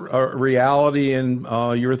 Is that a reality in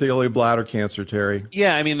urothelial bladder cancer, Terry?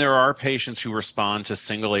 Yeah, I mean, there are patients who respond to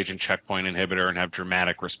single-agent checkpoint inhibitor and have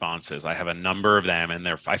dramatic responses. I have a number of them, and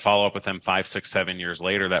I follow up with them 5, 6, 7 years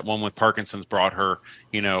later. That one with Parkinson's brought her,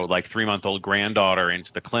 like 3-month-old granddaughter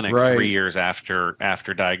into the clinic 3 years after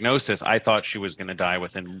diagnosis. I thought she was going to die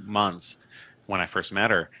within months when I first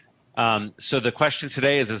met her. So the question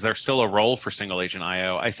today is there still a role for single agent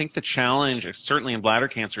IO? I think the challenge, certainly in bladder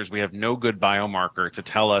cancers, we have no good biomarker to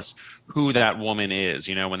tell us who that woman is.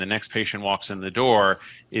 When the next patient walks in the door,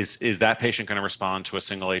 is that patient going to respond to a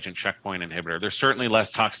single agent checkpoint inhibitor? There's certainly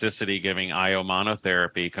less toxicity giving IO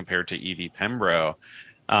monotherapy compared to EV Pembro.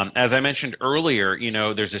 As I mentioned earlier,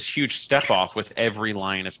 there's this huge step off with every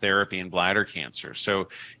line of therapy in bladder cancer. So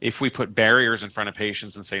if we put barriers in front of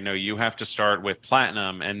patients and say, no, you have to start with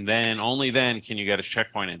platinum, and then only then can you get a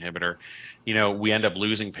checkpoint inhibitor, we end up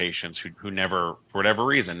losing patients who never, for whatever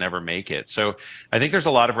reason, never make it. So I think there's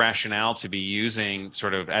a lot of rationale to be using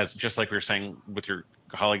sort of, as just like we were saying with your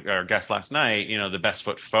colleague or guest last night, the best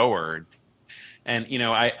foot forward. And,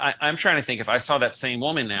 I'm trying to think, if I saw that same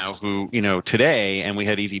woman now who, today, and we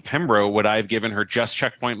had EV Pembro, would I have given her just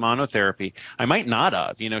checkpoint monotherapy? I might not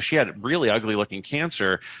have. She had really ugly looking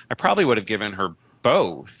cancer. I probably would have given her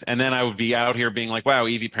both. And then I would be out here being like, wow,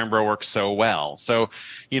 EV Pembro works so well. So,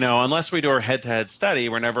 unless we do our head-to-head study,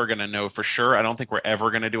 we're never going to know for sure. I don't think we're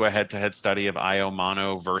ever going to do a head-to-head study of IO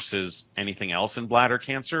mono versus anything else in bladder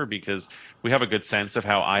cancer, because we have a good sense of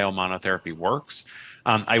how IO monotherapy works.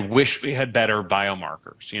 I wish we had better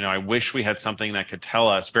biomarkers. I wish we had something that could tell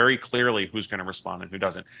us very clearly who's going to respond and who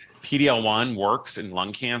doesn't. PD-L1 works in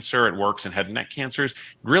lung cancer. It works in head and neck cancers. It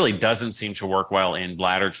really doesn't seem to work well in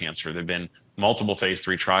bladder cancer. There have been multiple phase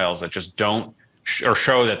 3 trials that just don't or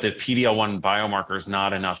show that the PD-L1 biomarker is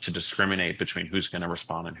not enough to discriminate between who's going to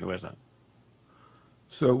respond and who isn't.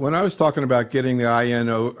 So when I was talking about getting the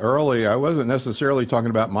INO early, I wasn't necessarily talking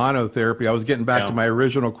about monotherapy. I was getting back to my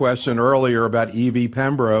original question earlier about EV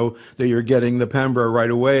Pembro, that you're getting the Pembro right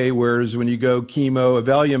away, whereas when you go chemo,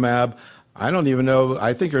 avelumab, I don't even know,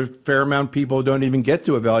 I think a fair amount of people don't even get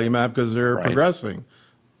to avelumab because they're progressing.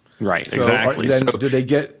 Right, so exactly. Then do they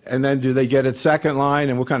get it second line,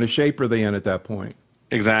 and what kind of shape are they in at that point?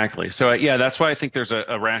 Exactly. So that's why I think there's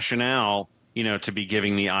a rationale, to be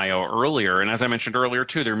giving the IO earlier. And as I mentioned earlier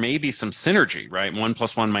too, there may be some synergy, right? 1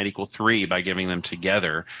 + 1 might equal 3 by giving them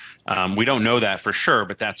together. We don't know that for sure,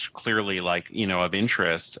 but that's clearly of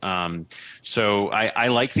interest. So I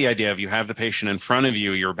like the idea of, you have the patient in front of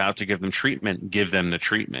you, you're about to give them treatment, give them the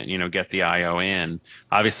treatment, get the IO in.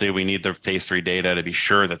 Obviously we need the phase 3 data to be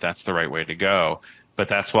sure that that's the right way to go. But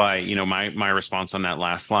that's why, my response on that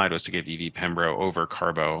last slide was to give EV Pembro over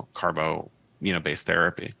carbo based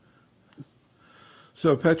therapy.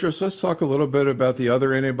 So Petros, let's talk a little bit about the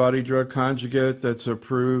other antibody drug conjugate that's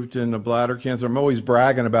approved in the bladder cancer. I'm always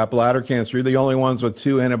bragging about bladder cancer. You're the only ones with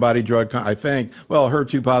 2 antibody drug, I think. Well,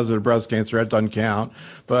 HER2 positive breast cancer, that doesn't count.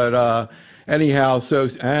 But anyhow,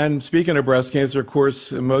 and speaking of breast cancer, of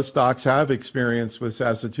course, most docs have experience with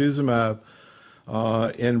sacituzumab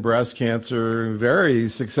in breast cancer. Very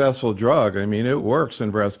successful drug. I mean, it works in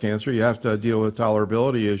breast cancer. You have to deal with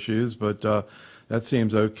tolerability issues, but that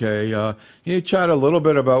seems okay. Can you chat a little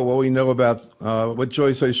bit about what we know about what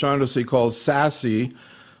Joyce O'Shaughnessy calls SASI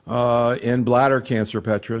in bladder cancer,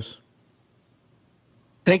 Petros?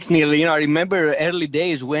 Thanks, Neil. I remember early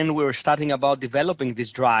days when we were starting about developing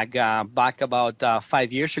this drug back about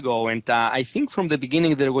 5 years ago. And I think from the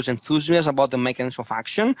beginning there was enthusiasm about the mechanism of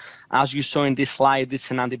action. As you saw in this slide, this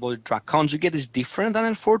is an antibody drug conjugate. Is different than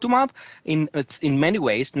enfortumab in many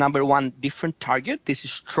ways. Number one, different target. This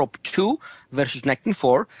is TROP2 versus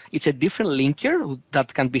Nectin-4. It's a different linker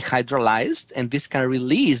that can be hydrolyzed, and this can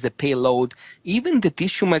release the payload, even the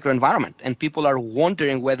tissue microenvironment. And people are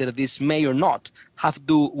wondering whether this may or not have to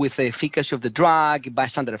do with the efficacy of the drug,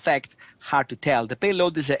 bystander effect, hard to tell. The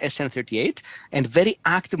payload is a SN38 and very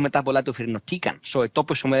active metabolite of irinotecan, so a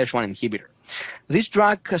topoisomerase 1 inhibitor. This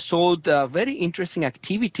drug showed very interesting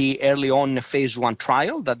activity early on in a phase 1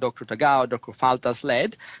 trial that Dr. Tagawa, Dr. Faltas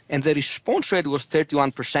led, and the response rate was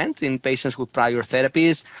 31% in patients with prior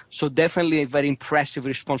therapies, so definitely a very impressive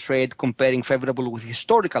response rate comparing favorable with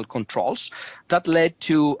historical controls. That led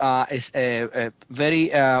to a very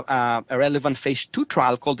relevant phase 2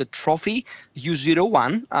 trial called the Trophy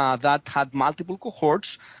U01 that had multiple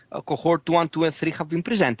cohorts. Cohort 1, 2, and 3 have been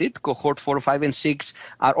presented. Cohort 4, 5, and 6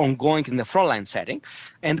 are ongoing in the frontline setting.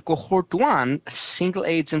 And cohort 1, single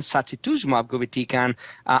agent sacituzumab govitecan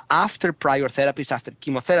after prior therapies, after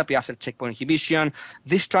chemotherapy, after checkpoint inhibition.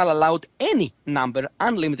 This trial allowed any number,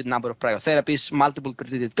 unlimited number of prior therapies, multiple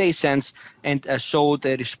treated patients, and showed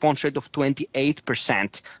a response rate of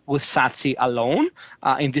 28% with SATSI alone.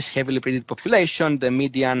 In this heavily treated population, the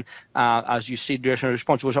median, as you see, duration of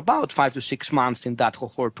response was about 5 to 6 months in that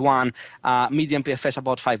cohort 1, median PFS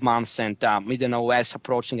about 5 months, and median OS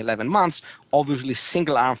approaching 11 months. Obviously,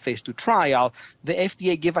 single-arm phase 2 trial. The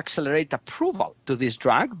FDA gave accelerated approval to this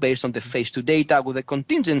drug based on the phase 2 data with a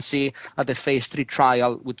contingency at the phase 3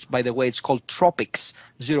 trial, which, by the way, it's called TROPICS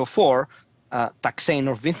 04, taxane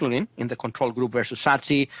or vinflunin in the control group versus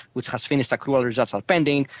SATSI, which has finished accrual, results are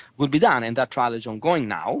pending, will be done, and that trial is ongoing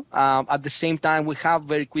now. At the same time, we have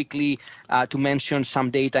very quickly to mention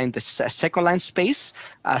some data in the second line space,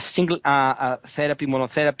 single therapy,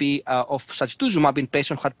 monotherapy of sacituzumab in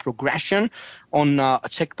patients who had progression on a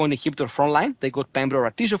checkpoint inhibitor frontline. They got pembro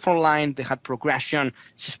or atezo frontline. They had progression,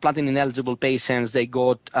 cisplatin ineligible patients. They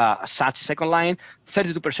got SATSI second line,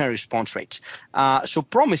 32% response rate. So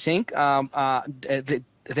promising.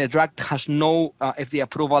 the drug has no FDA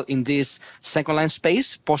approval in this second-line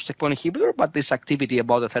space, post-checkpoint inhibitor, but this activity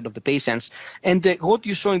about a third of the patients. And what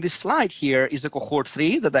you saw in this slide here is the cohort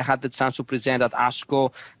 3 that I had the chance to present at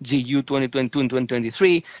ASCO GU 2022 and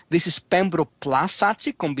 2023. This is Pembro plus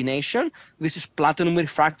SACI combination. This is platinum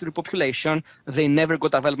refractory population. They never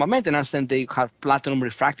got available maintenance, and they have platinum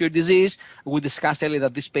refractory disease. We discussed earlier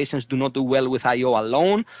that these patients do not do well with IO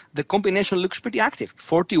alone. The combination looks pretty active,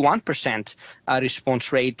 41%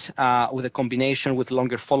 response rate with a combination with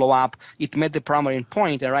longer follow-up. It met the primary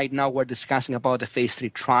endpoint, and right now we're discussing about a phase 3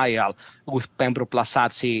 trial with Pembro plus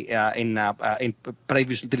SACI in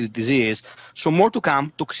previously treated disease. So more to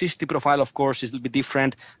come. Toxicity profile, of course, is a little bit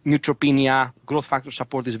different. Neutropenia, growth factor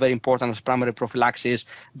support is very important as primary prophylaxis.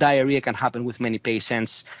 Diarrhea can happen with many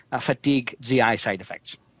patients. Fatigue, GI side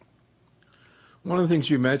effects. One of the things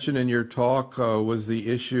you mentioned in your talk was the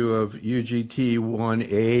issue of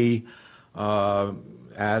UGT1A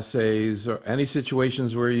assays, or any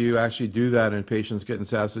situations where you actually do that in patients getting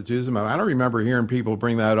sacituzumab. I don't remember hearing people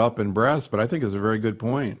bring that up in breast, but I think it's a very good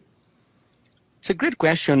point. It's a great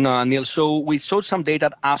question, Neil. So we showed some data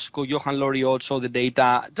at ASCO. Johan Loriot showed the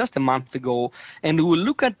data just a month ago. And we will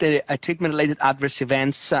look at the treatment-related adverse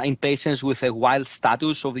events in patients with a wild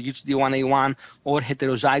status of the UGT1A1 or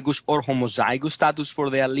heterozygous or homozygous status for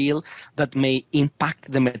the allele that may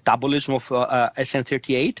impact the metabolism of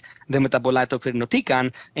SN38, the metabolite of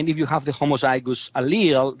irinotecan. And if you have the homozygous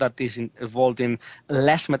allele that is involved in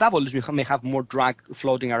less metabolism, you may have more drug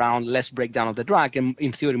floating around, less breakdown of the drug, and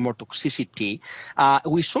in theory, more toxicity.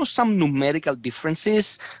 We saw some numerical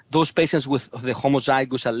differences. Those patients with the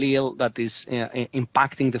homozygous allele that is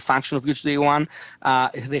impacting the function of UGT1,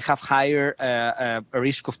 they have higher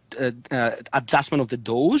risk of adjustment of the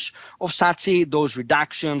dose of SACI, dose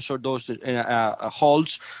reductions or dose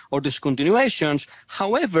holds or discontinuations.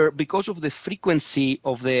 However, because of the frequency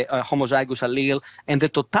of the homozygous allele and the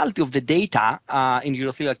totality of the data in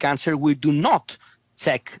urothelial cancer, we do not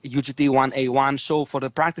check UGT1A1. So for the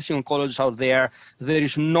practicing oncologists out there, there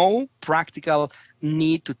is no practical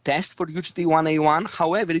need to test for UGT1A1.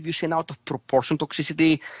 However, if you see an out of proportion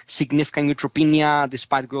toxicity, significant neutropenia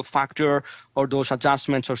despite growth factor or dose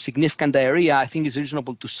adjustments or significant diarrhea, I think it's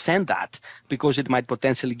reasonable to send that because it might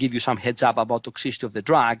potentially give you some heads up about toxicity of the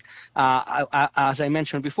drug. As I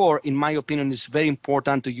mentioned before, in my opinion, it's very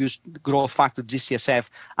important to use growth factor GCSF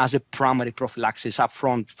as a primary prophylaxis up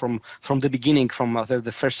front from the beginning, from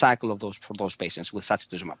the first cycle of those for those patients with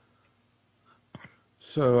sacituzumab.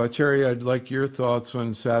 So, Terry, I'd like your thoughts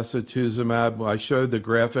on sacituzumab. I showed the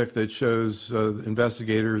graphic that shows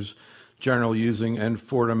investigators generally using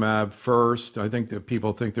enfortumab first. I think that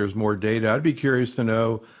people think there's more data. I'd be curious to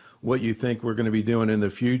know what you think we're going to be doing in the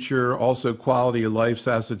future. Also, quality of life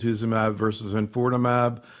sacituzumab versus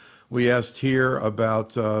enfortumab. We asked here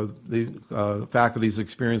about the faculty's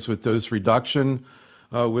experience with dose reduction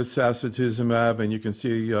with sacituzumab, and you can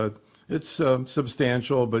see it's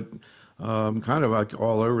substantial, but kind of like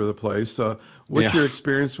all over the place. What's your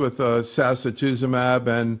experience with sacituzumab,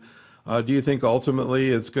 and do you think ultimately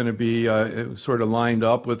it's going to be sort of lined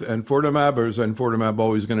up with enfortumab, or is enfortumab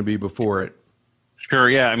always going to be before it?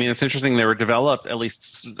 Sure, yeah. I mean, it's interesting. They were developed, at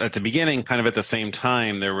least at the beginning, kind of at the same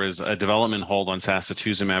time. There was a development hold on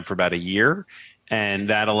sacituzumab for about a year, and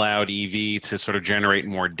that allowed EV to sort of generate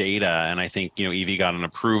more data. And I think, EV got an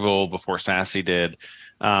approval before SACI did.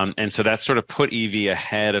 And so that sort of put EV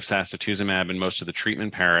ahead of sacituzumab in most of the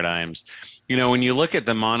treatment paradigms. When you look at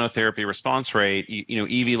the monotherapy response rate,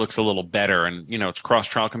 EV looks a little better, and, it's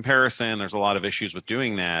cross-trial comparison. There's a lot of issues with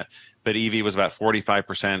doing that, but EV was about 45%,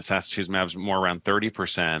 sacituzumab was more around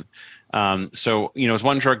 30%. So, is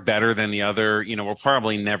one drug better than the other? We'll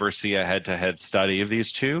probably never see a head-to-head study of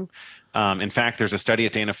these two. In fact, there's a study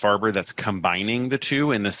at Dana-Farber that's combining the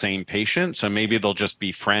two in the same patient. So maybe they'll just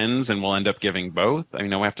be friends and we'll end up giving both. I mean,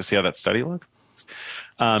 we'll have to see how that study looks.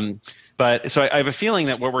 But so I have a feeling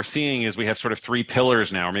that what we're seeing is we have sort of three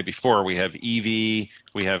pillars now, or maybe four. We have EV,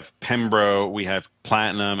 we have Pembro, we have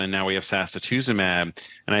platinum, and now we have sacituzumab.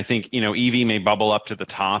 And I think, EV may bubble up to the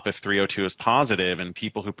top if 302 is positive, and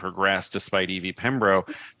people who progress despite EV Pembro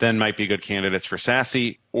then might be good candidates for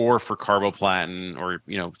SACI or for carboplatin or,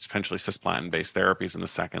 potentially cisplatin-based therapies in the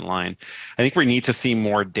second line. I think we need to see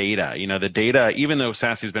more data. The data, even though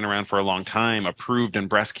SACI's been around for a long time, approved in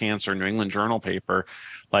breast cancer, New England Journal paper,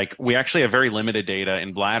 like we actually have very limited data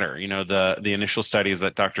in bladder. The initial studies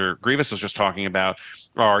that Dr. Grivas was just talking about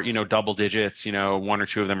are, double digits, one or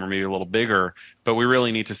two of them are maybe a little bigger. but we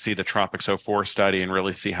really need to see the TROPiCS-04 study and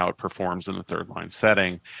really see how it performs in the third line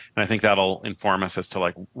setting. And I think that'll inform us as to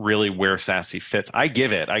like really where SASE fits. I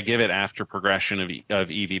give it after progression of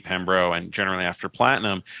EV Pembro and generally after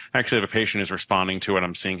platinum. I actually have a patient who's responding to it.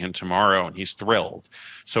 I'm seeing him tomorrow and he's thrilled.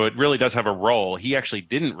 So it really does have a role. He actually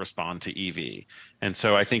didn't respond to EV. And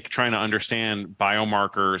so I think trying to understand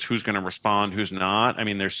biomarkers, who's going to respond, who's not, I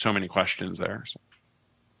mean, there's so many questions there.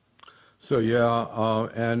 So yeah,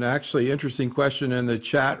 and actually interesting question in the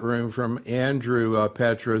chat room from Andrew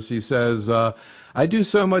Petros. He says, I do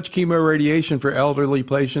so much chemoradiation for elderly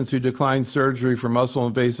patients who decline surgery for muscle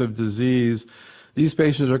invasive disease. These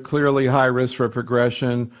patients are clearly high risk for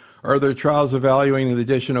progression. Are there trials evaluating the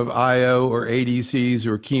addition of IO or ADCs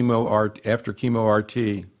or after chemo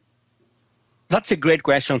RT? That's a great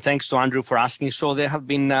question. Thanks to Andrew for asking. So there have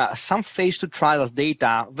been some phase 2 trials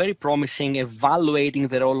data, very promising, evaluating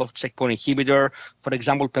the role of checkpoint inhibitor. For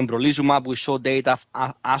example, pembrolizumab, we saw data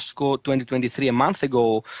of ASCO 2023 a month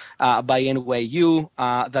ago by NYU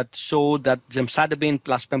that showed that gemcitabine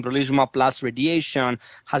plus pembrolizumab plus radiation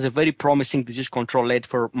has a very promising disease control rate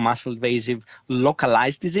for muscle invasive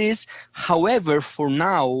localized disease. However, for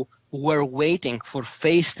now, we're waiting for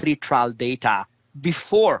phase 3 trial data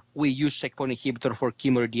before we use checkpoint inhibitor for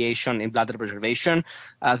chemoradiation in bladder preservation.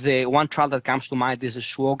 The one trial that comes to mind is the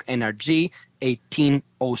SWOG NRG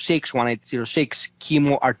 1806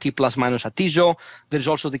 chemo RT plus minus atezo. There's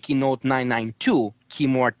also the Keynote 992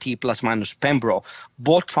 chemo RT plus minus pembro.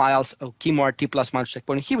 Both trials of chemo RT plus minus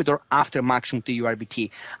checkpoint inhibitor after maximum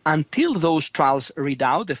TURBT. Until those trials read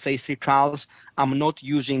out, the phase 3 trials, I'm not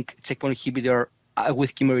using checkpoint inhibitor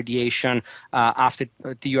with chemoradiation after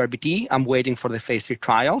TURBT. I'm waiting for the phase 3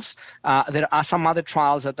 trials. There are some other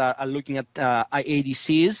trials that are looking at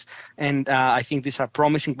ADCs, and I think these are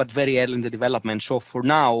promising, but very early in the development. So for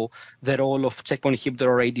now, the role of checkpoint inhibitor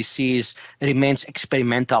or ADCs remains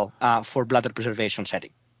experimental for bladder preservation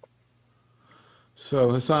setting.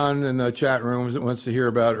 So Hassan in the chat room wants to hear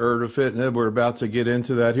about erdafitinib. We're about to get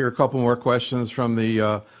into that. Here are a couple more questions from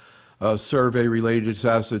the survey related to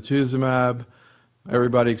sacituzumab.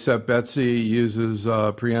 Everybody except Betsy uses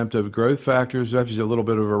preemptive growth factors. Betsy's a little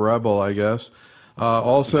bit of a rebel, I guess.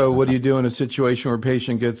 Also, what do you do in a situation where a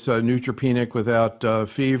patient gets neutropenic without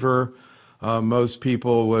fever? Most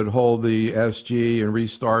people would hold the SG and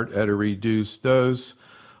restart at a reduced dose.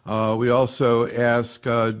 We also ask,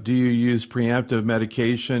 do you use preemptive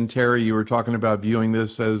medication? Terry, you were talking about viewing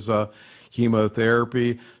this as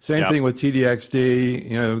chemotherapy. Same thing with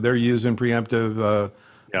TDXD. You know, they're using preemptive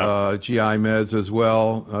GI meds as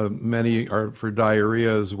well. Many are for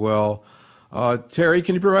diarrhea as well. Terry,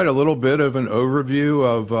 can you provide a little bit of an overview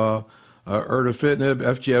of erdafitinib,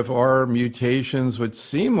 FGFR mutations, which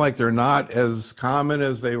seem like they're not as common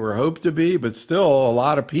as they were hoped to be, but still a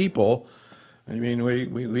lot of people. I mean,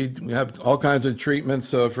 we have all kinds of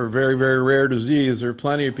treatments for very, very rare disease. There are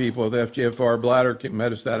plenty of people with FGFR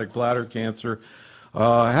metastatic bladder cancer.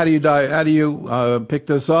 How do you pick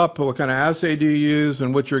this up? What kind of assay do you use,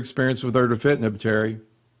 and what's your experience with erdafitinib, Terry?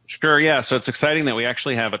 Sure, yeah. So it's exciting that we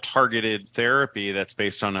actually have a targeted therapy that's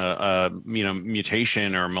based on a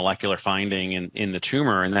mutation or molecular finding in the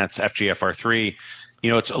tumor, and that's FGFR3. You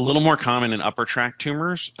know, it's a little more common in upper tract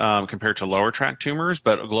tumors compared to lower tract tumors,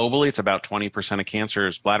 but globally it's about 20% of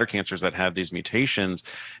cancers, bladder cancers, that have these mutations,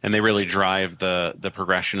 and they really drive the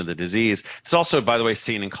progression of the disease. It's also, by the way,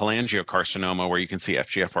 seen in cholangiocarcinoma, where you can see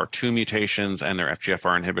FGFR2 mutations and their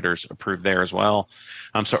FGFR inhibitors approved there as well.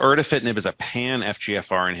 So erdafitinib is a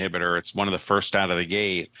pan-FGFR inhibitor. It's one of the first out of the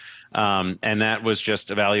gate. And that was just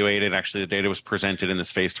evaluated. Actually, the data was presented in this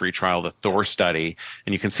phase 3 trial, the Thor study.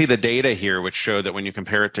 And you can see the data here, which showed that when you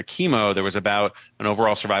compare it to chemo, there was about an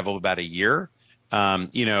overall survival of about a year.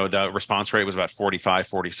 You know, the response rate was about 45,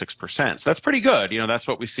 46%. So that's pretty good. You know, that's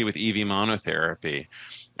what we see with EV monotherapy.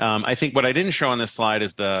 I think what I didn't show on this slide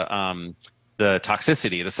is the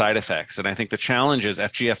toxicity, the side effects. And I think the challenge is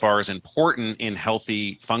FGFR is important in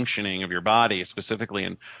healthy functioning of your body, specifically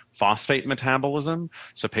in phosphate metabolism.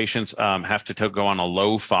 So patients have to go on a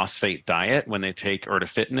low phosphate diet when they take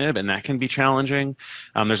erdafitinib, and that can be challenging.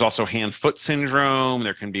 There's also hand-foot syndrome.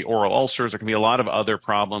 There can be oral ulcers. There can be a lot of other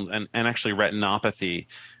problems, and actually retinopathy,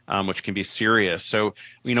 which can be serious. So,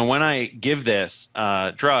 you know, when I give this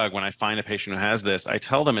drug, when I find a patient who has this, I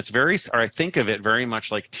tell them I think of it very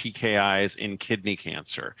much like TKIs in kidney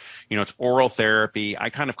cancer. You know, it's oral therapy. I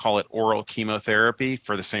kind of call it oral chemotherapy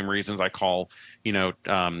for the same reasons I call, you know,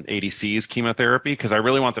 ADCs chemotherapy, because I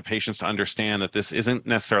really want the patients to understand that this isn't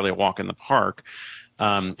necessarily a walk in the park.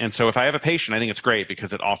 And so if I have a patient, I think it's great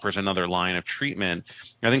because it offers another line of treatment.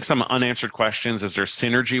 I think some unanswered questions, is there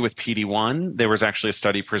synergy with PD-1? There was actually a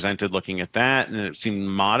study presented looking at that, and it seemed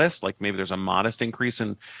modest, like maybe there's a modest increase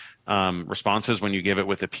in responses when you give it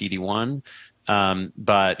with a PD-1,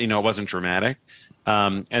 but, it wasn't dramatic.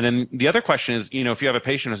 And then the other question is, if you have a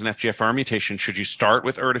patient who has an FGFR mutation, should you start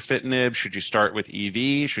with erdafitinib? Should you start with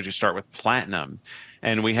EV? Should you start with platinum?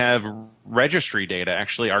 And we have registry data.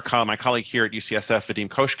 Actually, my colleague here at UCSF, Vadim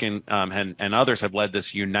Koshkin, and others have led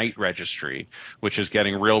this UNITE registry, which is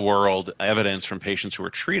getting real-world evidence from patients who are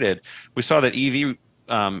treated. We saw that EV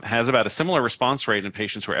has about a similar response rate in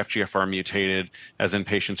patients who are FGFR mutated as in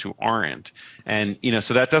patients who aren't. And,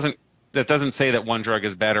 so that doesn't say that one drug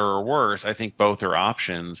is better or worse. I think both are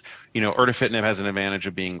options. Erdafitinib has an advantage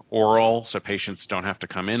of being oral, so patients don't have to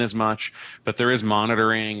come in as much, but there is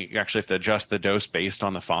monitoring. You actually have to adjust the dose based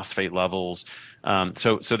on the phosphate levels.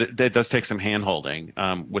 So that does take some hand-holding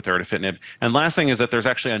with erdafitinib. And last thing is that there's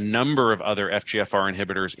actually a number of other FGFR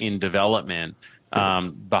inhibitors in development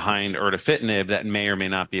behind erdafitinib that may or may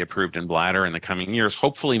not be approved in bladder in the coming years,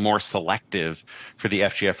 hopefully more selective for the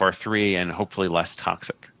FGFR3 and hopefully less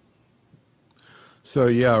toxic. So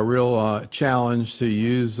yeah, a real challenge to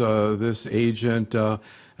use this agent.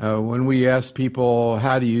 When we ask people,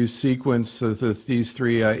 how do you sequence these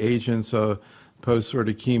three agents post sort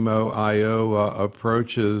of chemo IO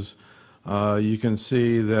approaches, you can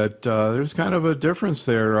see that there's kind of a difference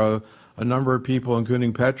there. A number of people,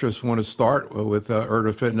 including Petros, want to start with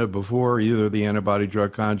erdafitinib before either the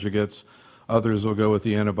antibody-drug conjugates. Others will go with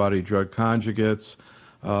the antibody-drug conjugates.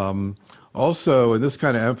 Also, and this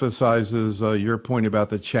kind of emphasizes your point about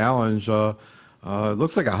the challenge, it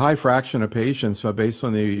looks like a high fraction of patients, based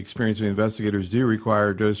on the experience of the investigators, do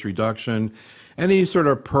require dose reduction. Any sort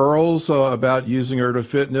of pearls about using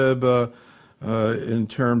erdafitinib in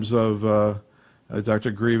terms of,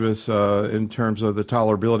 Dr. Grivas, in terms of the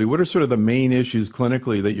tolerability? What are sort of the main issues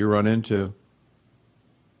clinically that you run into?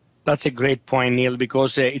 That's a great point, Neil,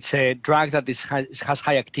 because it's a drug that has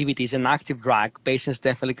high activity. It's an active drug. Patients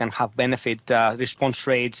definitely can have benefit. Response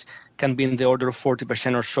rates can be in the order of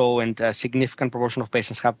 40% or so, and a significant proportion of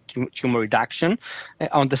patients have tumor reduction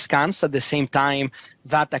on the scans. At the same time,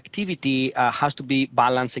 that activity has to be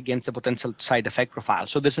balanced against the potential side effect profile.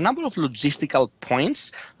 So there's a number of logistical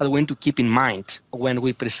points that we need to keep in mind when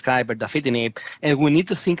we prescribe erdafitinib, and we need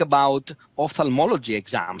to think about ophthalmology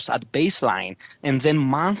exams at baseline, and then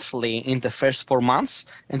monthly in the first 4 months,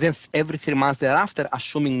 and then every 3 months thereafter,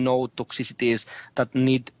 assuming no toxicities that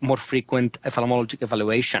need more frequent ophthalmologic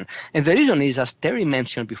evaluation. And the reason is, as Terry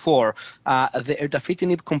mentioned before, the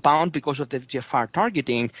erdafitinib compound, because of the FGFR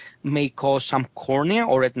targeting, may cause some cornea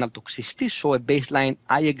or retinal toxicity. So a baseline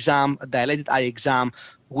eye exam, a dilated eye exam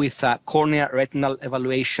with cornea retinal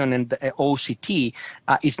evaluation and OCT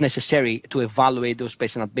is necessary to evaluate those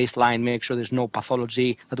patients at baseline, make sure there's no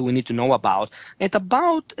pathology that we need to know about. And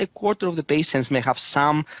about a quarter of the patients may have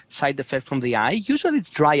some side effect from the eye. Usually it's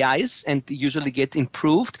dry eyes, and usually get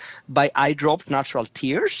improved by eye drops, natural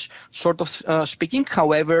tears, sort of speaking.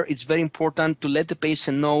 However, it's very important to let the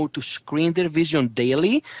patient know to screen their vision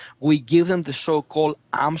daily. We give them the so-called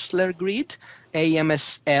Amsler grid,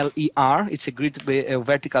 AMSLER. It's a grid,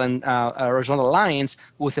 vertical and horizontal lines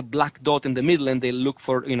with a black dot in the middle, and they look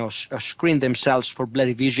for, screen themselves for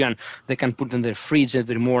blurry vision. They can put in their fridge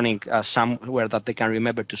every morning somewhere that they can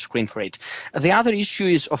remember to screen for it. The other issue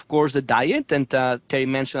is, of course, the diet, and Terry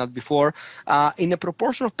mentioned that before. In a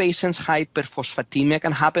proportion of patients, hyperphosphatemia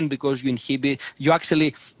can happen because you inhibit the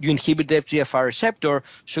FGFR receptor,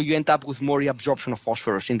 so you end up with more reabsorption of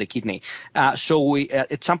phosphorus in the kidney. So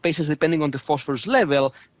at some patients, depending on the phosphorus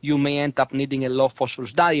level, you may end up needing a low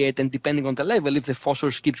phosphorus diet, and depending on the level, if the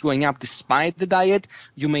phosphorus keeps going up despite the diet,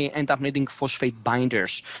 you may end up needing phosphate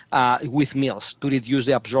binders with meals to reduce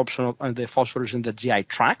the absorption of the phosphorus in the GI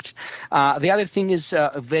tract. The other thing is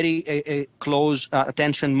very close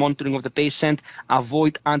attention monitoring of the patient.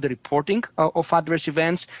 Avoid underreporting of adverse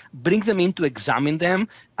events. Bring them in to examine them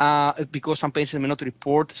because some patients may not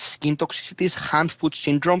report skin toxicities. Hand-foot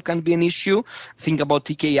syndrome can be an issue. Think about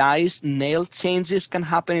TKIs. Nail changes can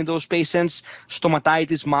happen in those patients,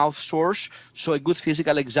 stomatitis, mouth sores. So a good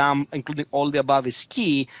physical exam, including all the above, is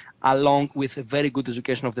key, along with a very good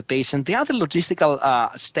education of the patient. The other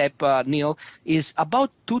logistical step, Neil, is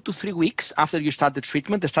about 2 to 3 weeks after you start the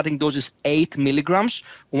treatment. The starting dose is 8 milligrams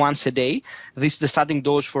once a day. This is the starting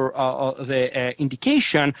dose for the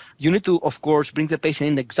indication. You need to, of course, bring the patient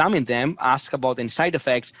in, examine them, ask about any side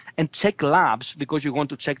effects, and check labs because you want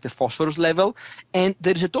to check the phosphorus level. And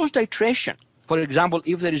there is a dose titration. For example,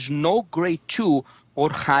 if there is no grade 2 or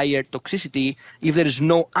higher toxicity. If there is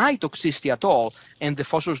no eye toxicity at all and the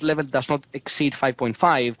phosphorus level does not exceed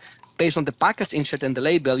 5.5, based on the package insert and the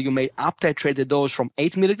label, you may up-titrate the dose from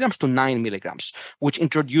 8 milligrams to 9 milligrams, which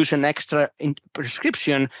introduce an extra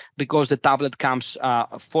prescription because the tablet comes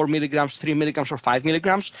 4 milligrams, 3 milligrams, or 5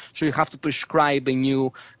 milligrams. So you have to prescribe a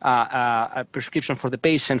new prescription for the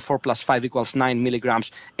patient. 4 plus 5 equals 9 milligrams,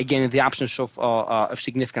 again, in the absence of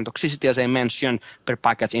significant toxicity, as I mentioned, per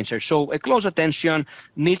package insert. So a close attention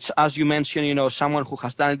needs, as you mentioned, someone who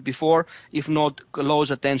has done it before, if not close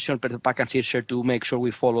attention per the package insert to make sure we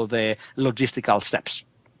follow the logistical steps.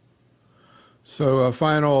 So a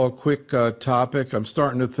final quick topic. I'm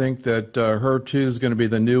starting to think that HER2 is going to be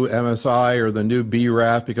the new MSI or the new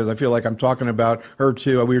BRAF, because I feel like I'm talking about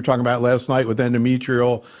HER2. We were talking about last night with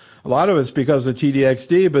endometrial. A lot of it's because of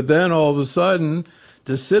TDXD, but then all of a sudden,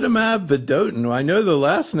 disitamab vedotin, I know the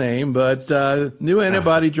last name, but new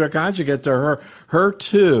antibody drug conjugate to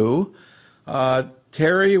HER2.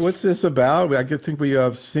 Terry, what's this about? I think we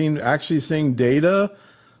have actually seen data.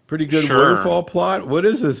 Pretty good waterfall plot. What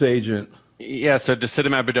is this agent? Yeah, so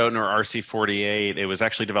disitamab vedotin, or RC48, it was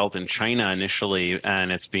actually developed in China initially,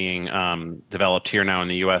 and it's being developed here now in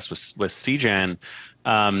the U.S. with Seagen.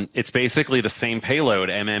 It's basically the same payload,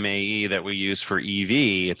 MMAE, that we use for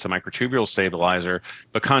EV. It's a microtubule stabilizer,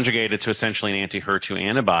 but conjugated to essentially an anti-HER2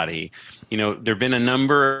 antibody. There have been a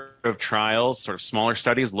number of trials, sort of smaller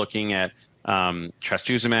studies, looking at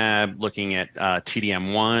trastuzumab, looking at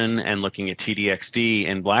TDM1, and looking at TDXD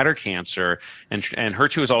in bladder cancer, and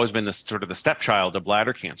HER2 has always been the sort of the stepchild of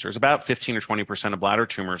bladder cancer. It's about 15 or 20% of bladder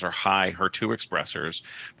tumors are high HER2 expressors,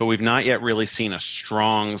 but we've not yet really seen a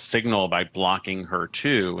strong signal by blocking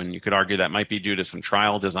HER2, and you could argue that might be due to some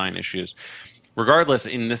trial design issues. Regardless,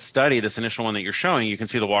 in this study, this initial one that you're showing, you can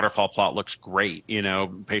see the waterfall plot looks great.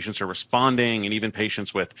 Patients are responding, and even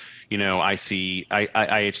patients with, IHC3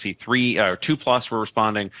 or 2+ were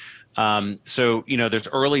responding. So, there's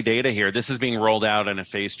early data here. This is being rolled out in a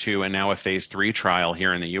phase 2 and now a phase 3 trial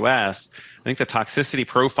here in the US. I think the toxicity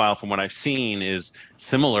profile from what I've seen is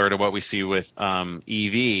similar to what we see with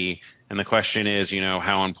EV. And the question is,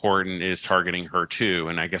 how important is targeting HER2?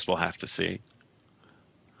 And I guess we'll have to see.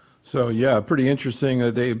 So yeah, pretty interesting.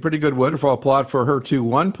 Pretty good waterfall plot for HER2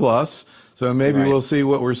 1+. So maybe we'll see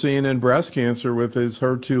what we're seeing in breast cancer with his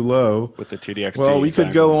HER2 low. With the TDXD. Well, we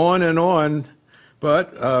could go on and on,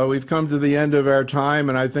 but we've come to the end of our time,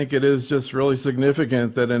 and I think it is just really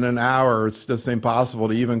significant that in an hour it's just impossible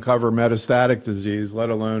to even cover metastatic disease,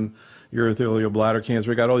 let alone urothelial bladder cancer.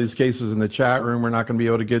 We got all these cases in the chat room we're not going to be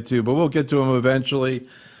able to get to, but we'll get to them eventually.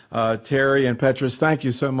 Terry and Petros, thank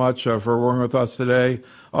you so much for working with us today.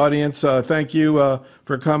 Audience, thank you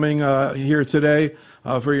for coming here today.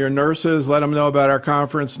 For your nurses, let them know about our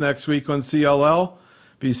conference next week on CLL.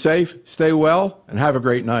 Be safe, stay well, and have a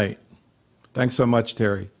great night. Thanks so much,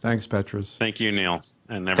 Terry. Thanks, Petros. Thank you, Neil.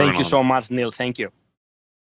 And everyone. Thank you so much, Neil. Thank you.